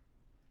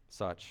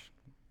such?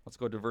 Let's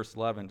go to verse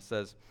 11. It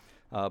says,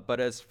 but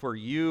as for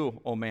you,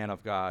 O man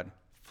of God,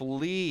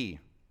 flee.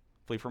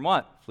 Flee from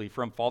what? Flee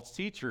from false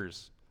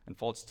teachers and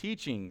false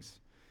teachings.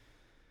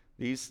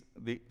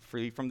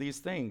 Free from these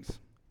things.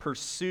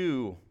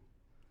 Pursue.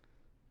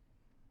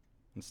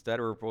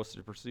 Instead, we're supposed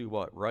to pursue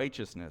what?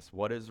 Righteousness.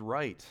 What is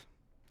right?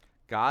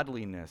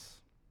 Godliness,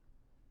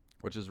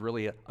 which is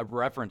really a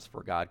reverence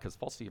for God, because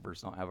false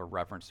teachers don't have a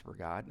reverence for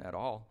God at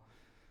all.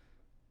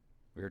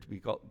 We are to be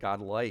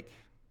God-like.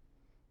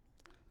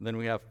 And then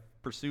we have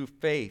pursue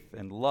faith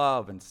and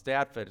love and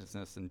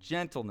steadfastness and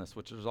gentleness,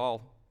 which is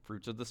all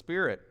fruits of the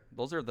Spirit.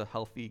 Those are the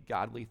healthy,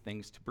 godly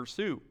things to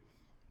pursue.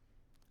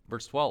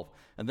 Verse 12,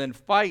 and then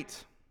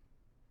fight.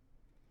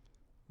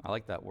 I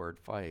like that word,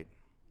 fight.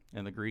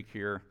 In the Greek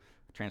here,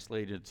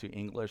 translated to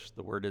English,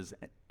 the word is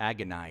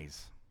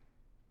agonize.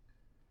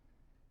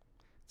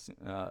 It's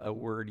a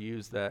word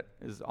used that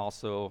is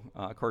also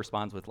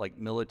corresponds with like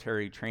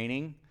military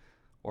training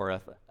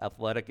or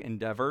athletic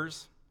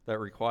endeavors that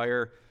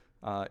require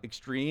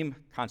extreme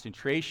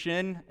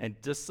concentration and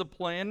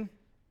discipline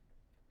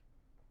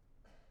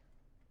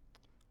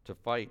to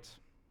fight.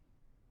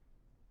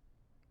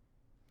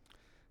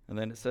 And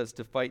then it says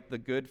to fight the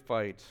good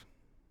fight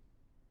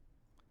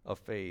of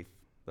faith.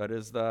 That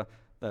is that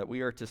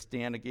we are to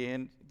stand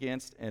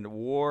against and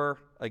war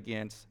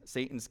against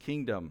Satan's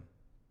kingdom.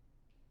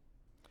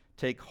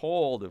 Take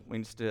hold, it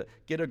means to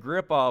get a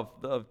grip of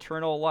the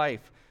eternal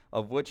life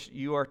of which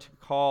you are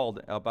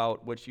called,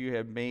 about which you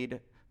have made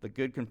the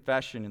good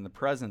confession in the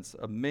presence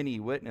of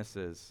many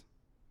witnesses.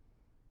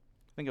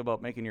 Think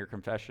about making your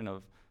confession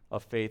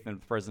of faith in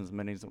the presence of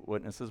many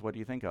witnesses. What do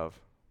you think of?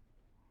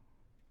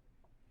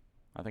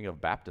 I think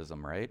of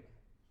baptism, right?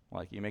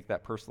 Like you make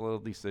that personal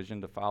decision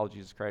to follow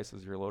Jesus Christ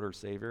as your Lord or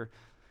Savior.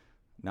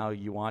 Now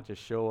you want to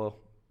show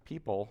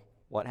people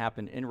what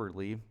happened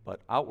inwardly,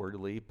 but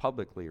outwardly,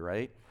 publicly,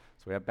 right?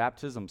 So we have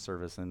baptism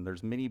service, and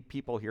there's many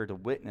people here to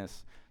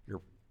witness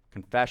your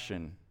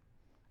confession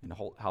and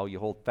how you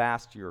hold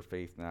fast to your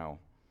faith now.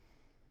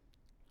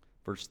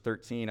 Verse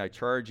 13, I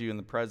charge you in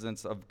the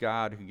presence of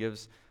God who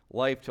gives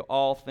life to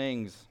all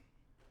things,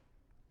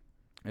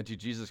 and to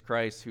Jesus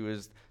Christ, who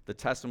is the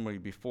testimony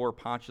before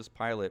Pontius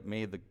Pilate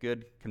made the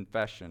good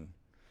confession.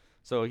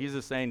 So he's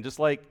just saying, just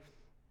like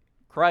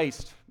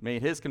Christ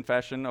made his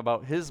confession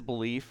about his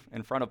belief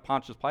in front of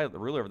Pontius Pilate, the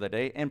ruler of the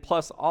day, and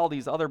plus all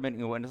these other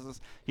many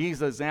witnesses.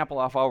 He's an example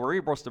of how we're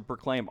supposed to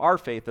proclaim our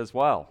faith as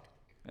well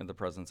in the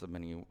presence of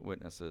many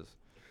witnesses.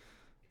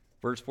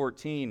 Verse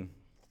 14,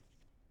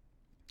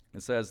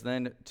 it says,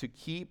 then to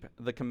keep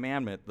the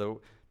commandment.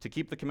 To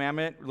keep the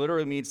commandment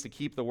literally means to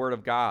keep the word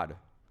of God,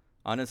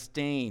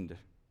 unstained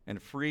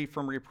and free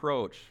from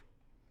reproach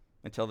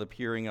until the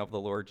appearing of the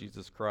Lord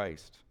Jesus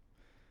Christ,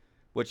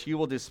 which he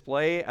will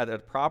display at a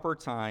proper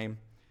time,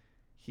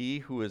 he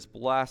who is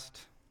blessed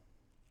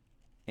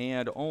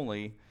and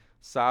only,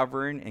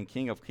 sovereign and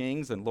King of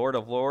kings and Lord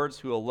of lords,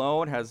 who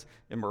alone has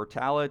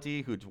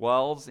immortality, who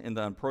dwells in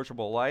the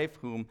unapproachable life,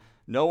 whom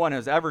no one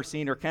has ever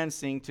seen or can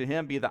see. To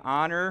him be the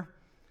honor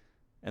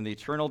and the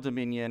eternal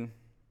dominion.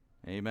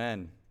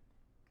 Amen.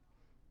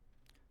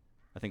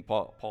 I think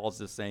Paul's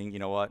just saying, you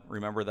know what?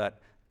 Remember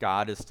that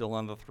God is still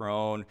on the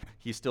throne.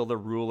 He's still the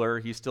ruler.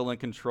 He's still in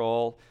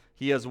control.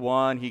 He has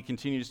won. He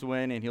continues to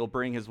win, and he'll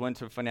bring his win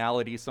to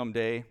finality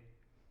someday.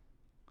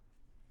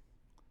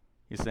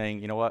 He's saying,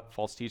 you know what?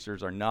 False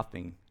teachers are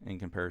nothing in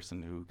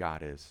comparison to who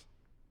God is.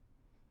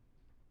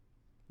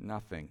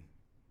 Nothing.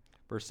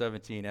 Verse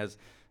 17, as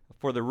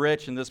for the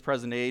rich in this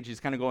present age, he's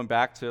kind of going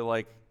back to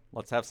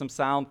let's have some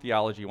sound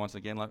theology once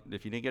again.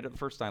 If you didn't get it the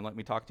first time, let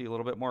me talk to you a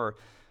little bit more.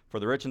 For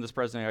the rich in this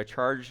present age, I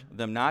charge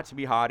them not to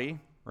be haughty,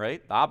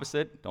 right? The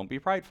opposite, don't be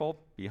prideful,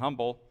 be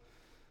humble,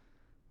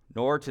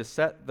 nor to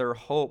set their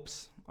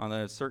hopes on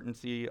the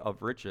certainty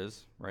of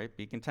riches, right?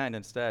 Be content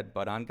instead,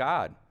 but on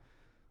God,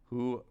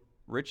 who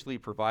richly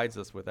provides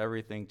us with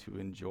everything to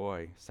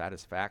enjoy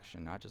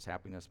satisfaction, not just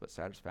happiness, but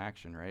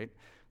satisfaction, right?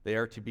 They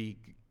are to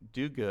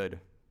do good,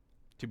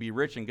 to be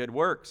rich in good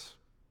works,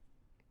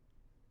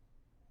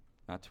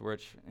 not to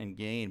rich in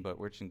gain, but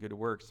rich in good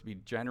works, to be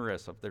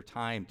generous of their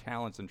time,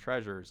 talents, and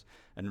treasures,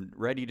 and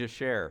ready to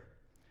share,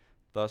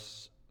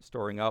 thus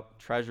storing up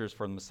treasures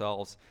for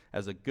themselves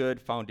as a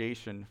good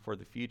foundation for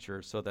the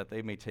future, so that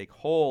they may take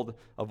hold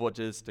of what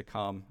is to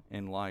come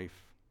in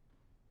life.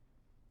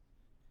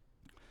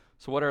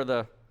 So what are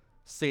the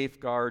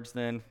safeguards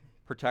then,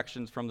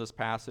 protections from this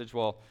passage?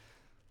 Well,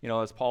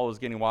 as Paul was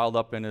getting wild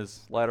up in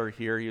his letter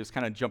here, he was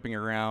kind of jumping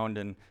around,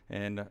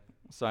 and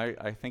so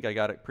I think I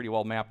got it pretty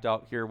well mapped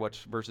out here,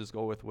 which verses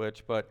go with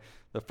which. But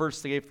the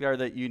first safeguard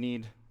that you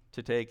need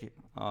to take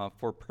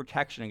for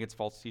protection against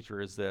false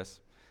teacher is this.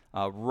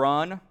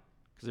 Run,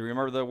 because you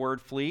remember the word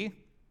flee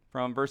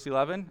from verse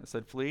 11? It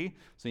said flee.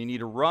 So you need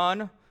to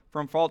run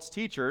from false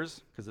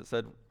teachers, because it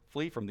said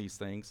flee from these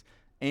things,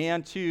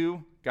 and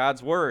to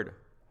God's word.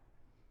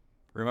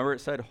 Remember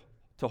it said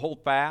to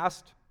hold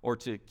fast or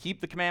to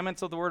keep the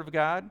commandments of the word of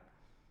God?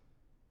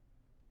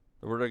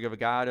 The word of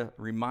God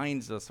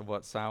reminds us of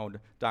what sound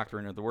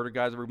doctrine is. The word of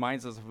God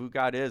reminds us of who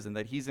God is and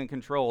that he's in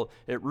control.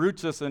 It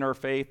roots us in our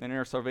faith and in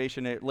our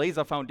salvation. It lays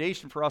a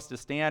foundation for us to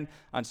stand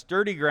on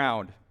sturdy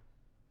ground.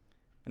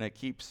 And it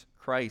keeps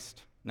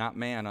Christ, not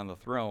man, on the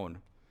throne.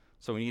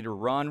 So we need to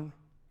run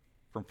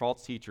from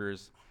false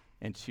teachers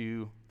and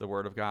to the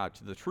word of God,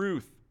 to the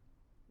truth.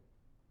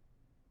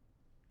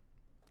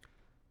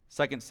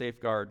 Second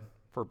safeguard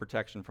for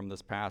protection from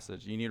this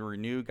passage, you need to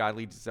renew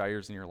godly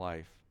desires in your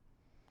life.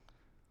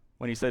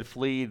 When he said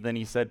flee, then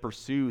he said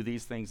pursue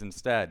these things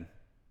instead.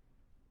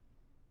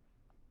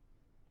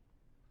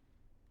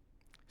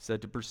 He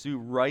said to pursue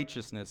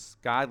righteousness,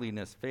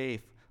 godliness,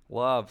 faith,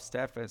 love,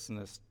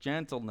 steadfastness,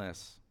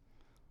 gentleness.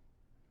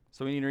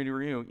 So we need to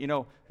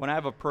renew. When I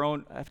have a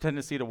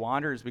tendency to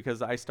wander is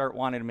because I start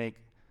wanting to make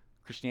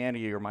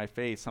Christianity or my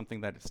faith something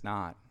that it's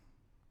not,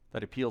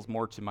 that appeals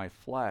more to my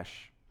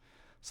flesh.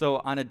 So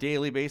on a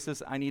daily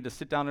basis, I need to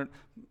sit down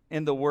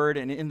in the Word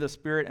and in the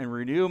Spirit and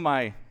renew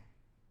my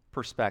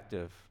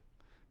perspective.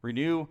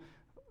 Renew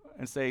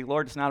and say,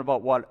 Lord, it's not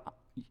about what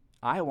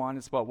I want,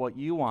 it's about what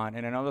you want.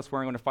 And I know that's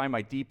where I'm going to find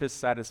my deepest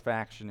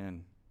satisfaction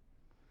in.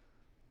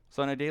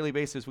 So on a daily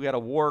basis, we got to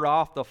ward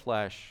off the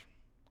flesh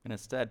and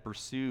instead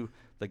pursue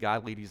the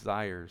godly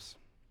desires.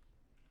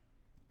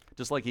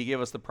 Just like he gave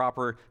us the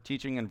proper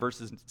teaching in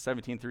verses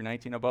 17 through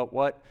 19 about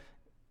what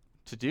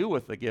to do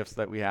with the gifts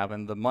that we have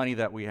and the money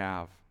that we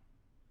have.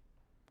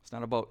 It's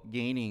not about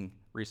gaining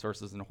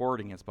resources and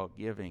hoarding, it's about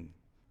giving,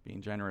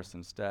 being generous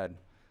instead,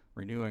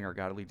 renewing our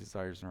godly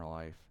desires in our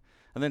life.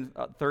 And then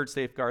a third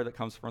safeguard that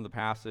comes from the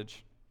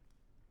passage,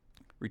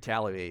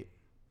 retaliate.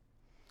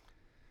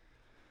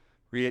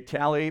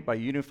 Retaliate by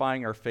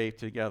unifying our faith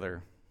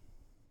together.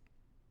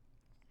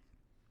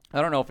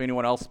 I don't know if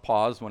anyone else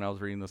paused when I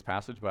was reading this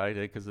passage, but I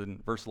did, because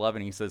in verse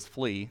 11 he says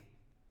flee,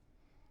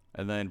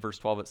 and then verse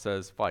 12 it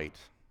says fight.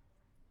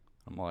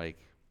 I'm like,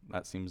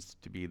 that seems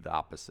to be the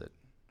opposite,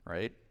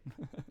 right?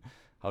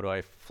 How do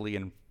I flee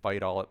and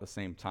fight all at the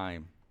same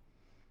time?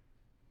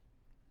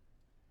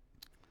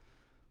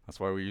 That's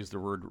why we use the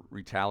word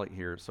retaliate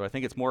here. So I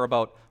think it's more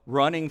about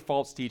running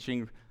false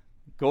teaching,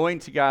 going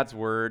to God's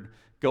word,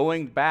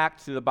 going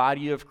back to the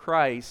body of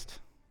Christ,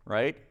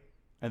 right?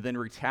 And then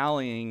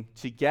retaliating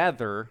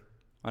together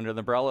under the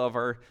umbrella of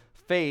our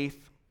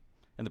faith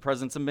in the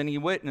presence of many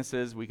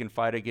witnesses, we can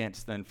fight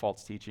against then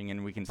false teaching,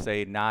 and we can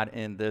say, not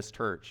in this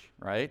church,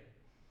 right?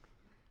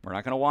 We're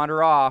not going to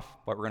wander off,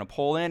 but we're going to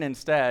pull in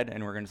instead,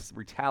 and we're going to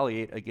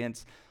retaliate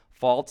against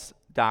false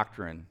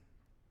doctrine.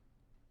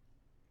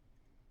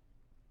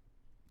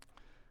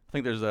 I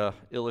think there's a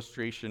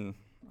illustration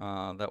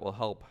that will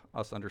help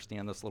us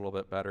understand this a little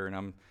bit better.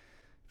 And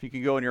if you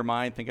can go in your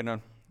mind, think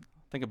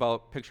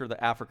about, picture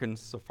the African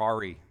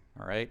safari,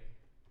 all right?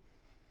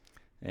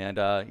 And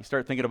you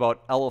start thinking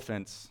about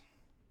elephants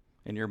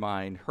in your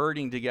mind,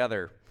 herding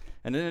together.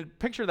 And then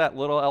picture that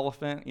little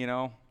elephant,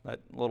 that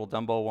little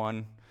Dumbo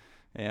one,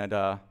 and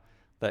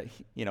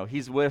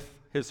he's with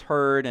his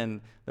herd,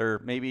 and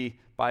they're maybe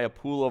by a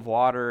pool of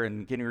water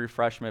and getting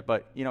refreshment,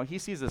 but he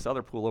sees this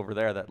other pool over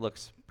there that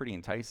looks pretty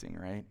enticing,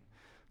 right?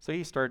 So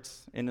he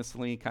starts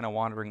innocently kind of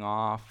wandering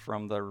off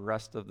from the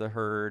rest of the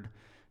herd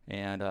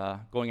and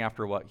going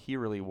after what he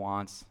really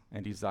wants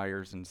and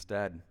desires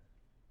instead.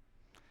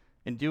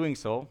 In doing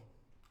so,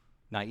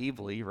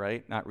 naively,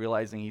 right, not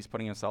realizing he's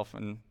putting himself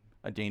in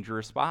a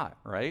dangerous spot,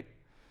 right?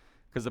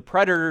 Because the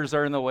predators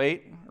are in the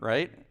way,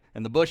 right?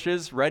 And the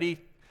bushes ready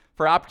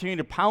for opportunity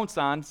to pounce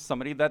on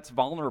somebody that's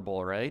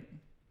vulnerable, right?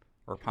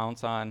 Or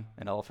pounce on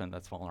an elephant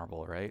that's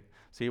vulnerable, right?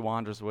 So he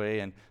wanders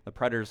away, and the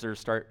predators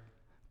start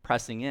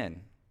pressing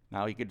in.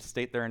 Now, he could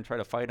stay there and try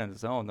to fight on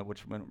his own,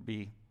 which wouldn't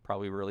be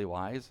probably really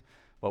wise.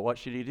 But what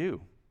should he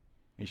do?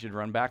 He should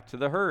run back to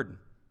the herd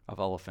of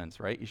elephants,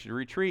 right? He should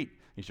retreat.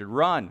 He should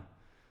run.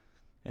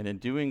 And in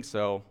doing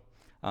so,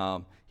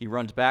 he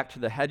runs back to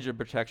the hedge of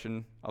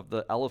protection of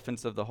the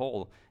elephants of the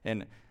whole.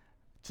 And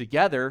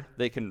together,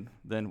 they can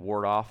then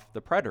ward off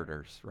the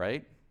predators,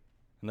 right?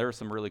 And there are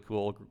some really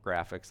cool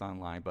graphics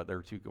online, but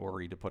they're too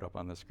gory to put up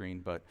on the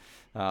screen. But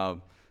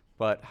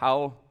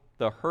how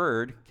the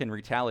herd can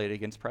retaliate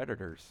against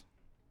predators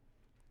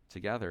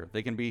together.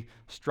 They can be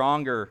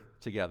stronger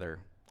together.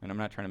 And I'm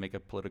not trying to make a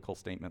political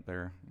statement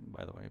there,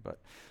 by the way,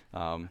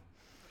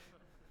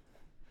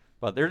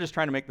 but they're just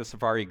trying to make the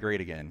safari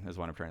great again, is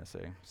what I'm trying to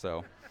say.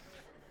 So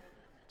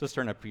just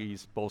trying to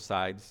appease both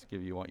sides,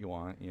 give you what you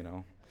want,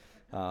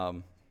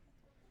 But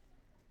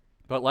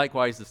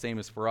likewise, the same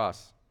is for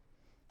us,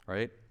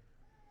 right?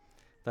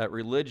 That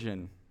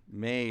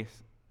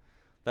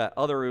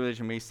other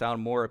religion may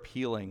sound more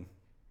appealing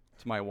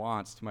to my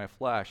wants, to my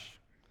flesh.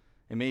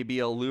 It may be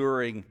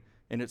alluring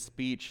in its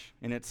speech,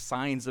 in its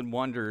signs and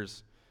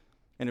wonders,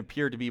 and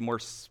appear to be more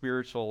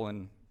spiritual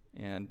and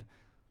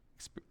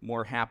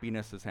more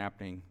happiness is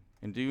happening.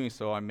 In doing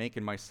so, I'm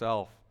making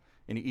myself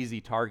an easy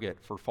target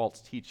for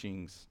false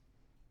teachings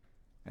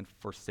and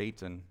for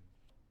Satan.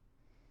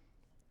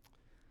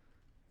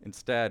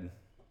 Instead,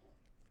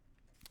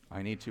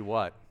 I need to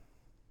what?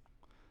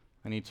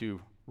 I need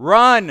to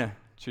run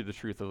to the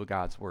truth of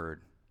God's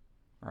word.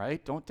 All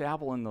right? Don't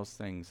dabble in those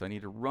things. I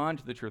need to run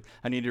to the truth.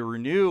 I need to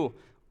renew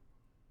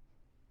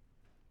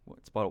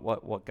what's about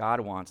what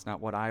God wants,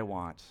 not what I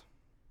want.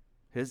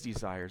 His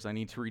desires. I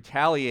need to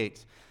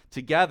retaliate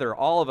together,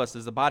 all of us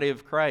as the body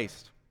of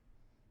Christ.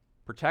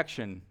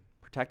 Protecting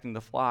the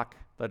flock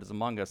that is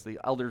among us. The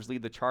elders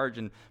lead the charge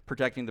in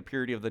protecting the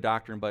purity of the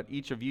doctrine, but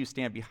each of you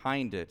stand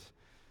behind it,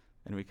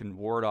 and we can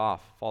ward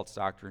off false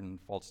doctrine and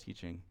false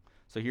teaching.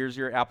 So here's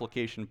your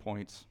application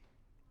points.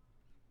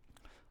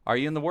 Are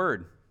you in the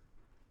Word?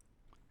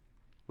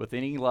 With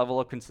any level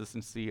of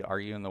consistency, are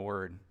you in the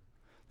Word?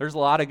 There's a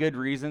lot of good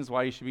reasons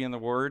why you should be in the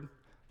Word.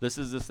 This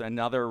is just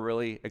another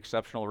really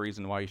exceptional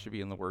reason why you should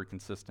be in the Word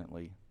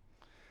consistently.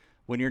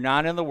 When you're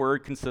not in the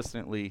Word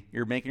consistently,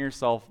 you're making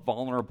yourself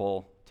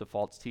vulnerable to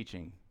false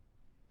teaching.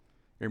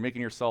 You're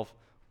making yourself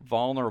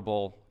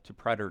vulnerable to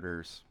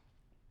predators.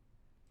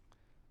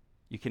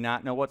 You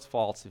cannot know what's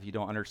false if you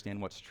don't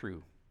understand what's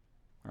true.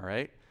 All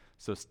right?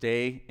 So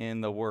stay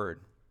in the Word.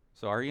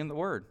 So are you in the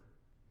Word?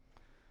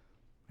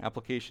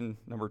 Application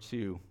number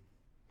 2.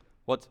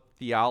 What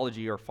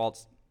theology or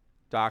false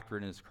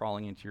doctrine is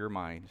crawling into your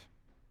mind?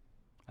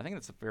 I think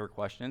that's a fair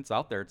question. It's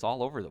out there. It's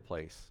all over the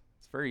place.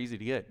 It's very easy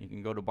to get. You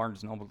can go to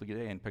Barnes & Noble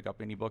today and pick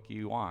up any book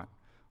you want.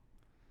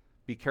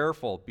 Be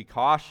careful. Be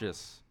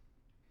cautious.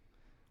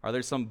 Are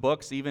there some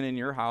books even in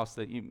your house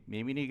that you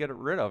maybe need to get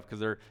rid of? Because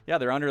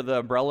they're under the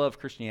umbrella of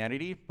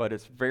Christianity, but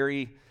it's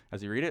very,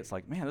 as you read it, it's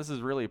like, man, this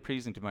is really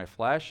appeasing to my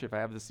flesh if I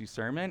have this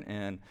discernment.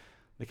 And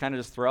they kind of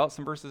just throw out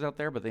some verses out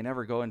there, but they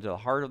never go into the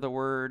heart of the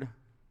Word.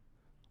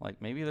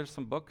 Like maybe there's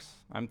some books.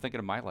 I'm thinking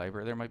of my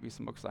library. There might be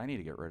some books I need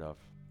to get rid of.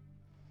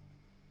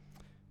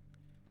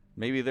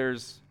 Maybe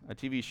there's a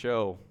TV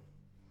show,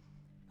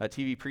 a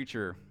TV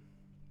preacher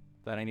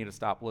that I need to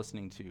stop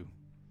listening to.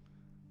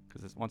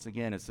 Because once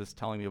again, it's just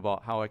telling me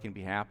about how I can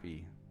be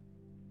happy.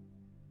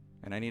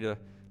 And I need to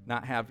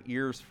not have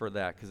ears for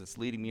that because it's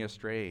leading me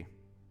astray.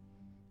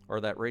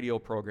 Or that radio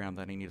program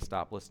that I need to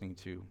stop listening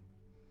to.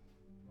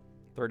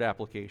 Third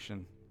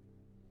application.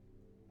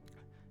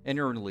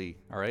 Inwardly,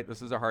 all right,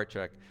 this is a heart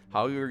check.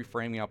 How are you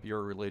reframing up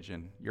your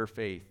religion, your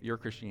faith, your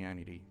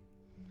Christianity?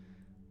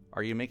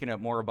 Are you making it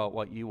more about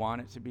what you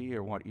want it to be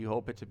or what you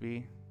hope it to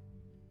be?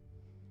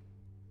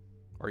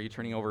 Or are you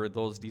turning over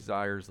those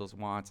desires, those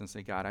wants, and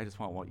say, God, I just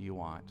want what you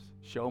want.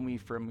 Show me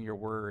from your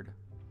word.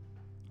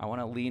 I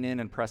want to lean in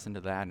and press into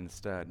that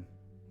instead.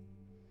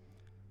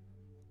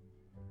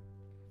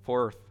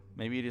 Fourth,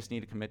 maybe you just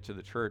need to commit to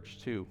the church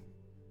too.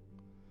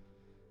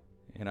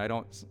 And I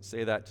don't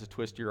say that to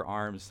twist your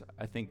arms.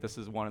 I think this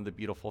is one of the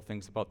beautiful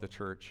things about the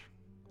church,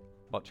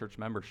 about church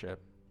membership,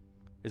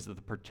 is the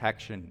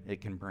protection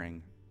it can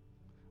bring.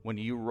 When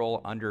you roll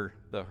under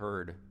the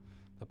herd,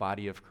 the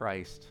body of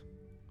Christ,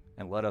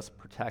 and let us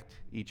protect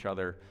each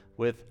other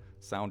with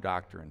sound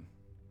doctrine,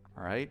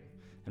 all right?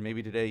 And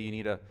maybe today you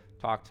need to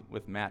talk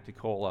with Matt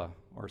DeCola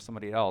or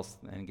somebody else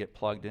and get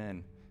plugged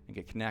in and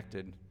get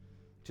connected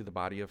to the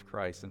body of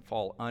Christ and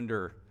fall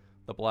under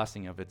the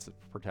blessing of its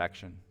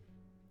protection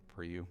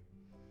for you.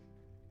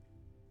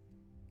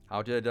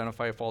 How to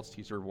identify a false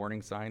teacher?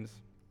 Warning signs.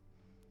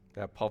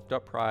 They have puffed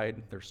up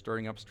pride, they're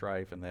stirring up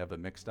strife, and they have a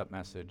mixed up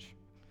message.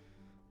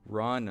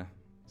 Run,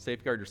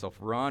 safeguard yourself,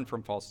 run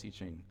from false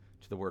teaching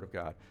to the Word of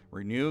God.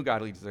 Renew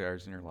godly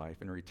desires in your life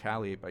and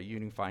retaliate by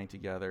unifying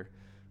together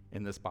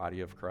in this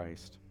body of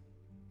Christ.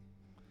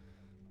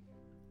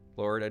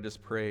 Lord, I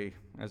just pray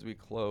as we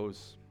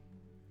close,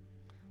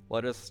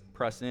 let us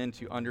press in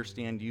to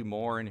understand you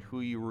more and who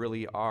you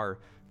really are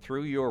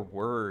through your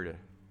word,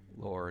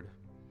 Lord.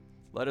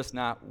 Let us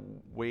not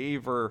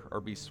waver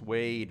or be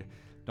swayed.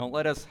 Don't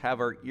let us have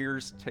our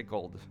ears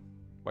tickled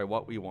by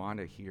what we want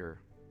to hear.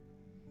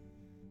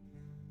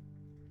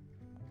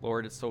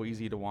 Lord, it's so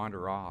easy to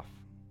wander off.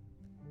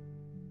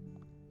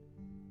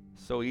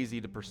 So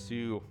easy to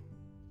pursue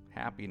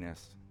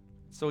happiness.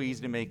 It's so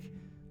easy to make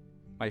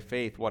my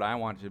faith what I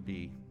want it to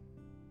be.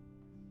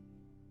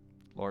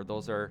 Lord,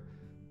 those are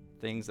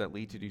things that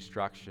lead to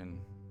destruction.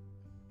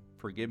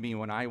 Forgive me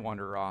when I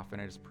wander off,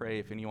 and I just pray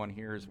if anyone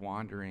here is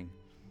wandering,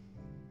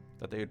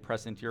 that they would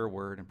press into your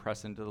word and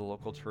press into the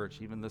local church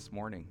even this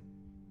morning.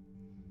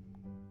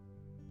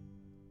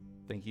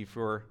 Thank you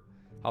for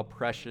how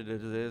precious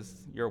it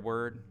is, your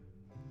word.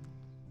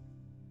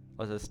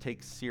 Let us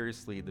take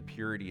seriously the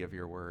purity of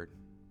your word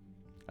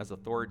as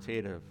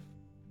authoritative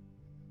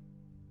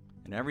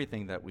in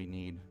everything that we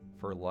need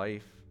for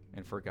life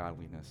and for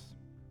godliness.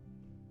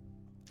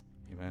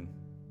 Amen.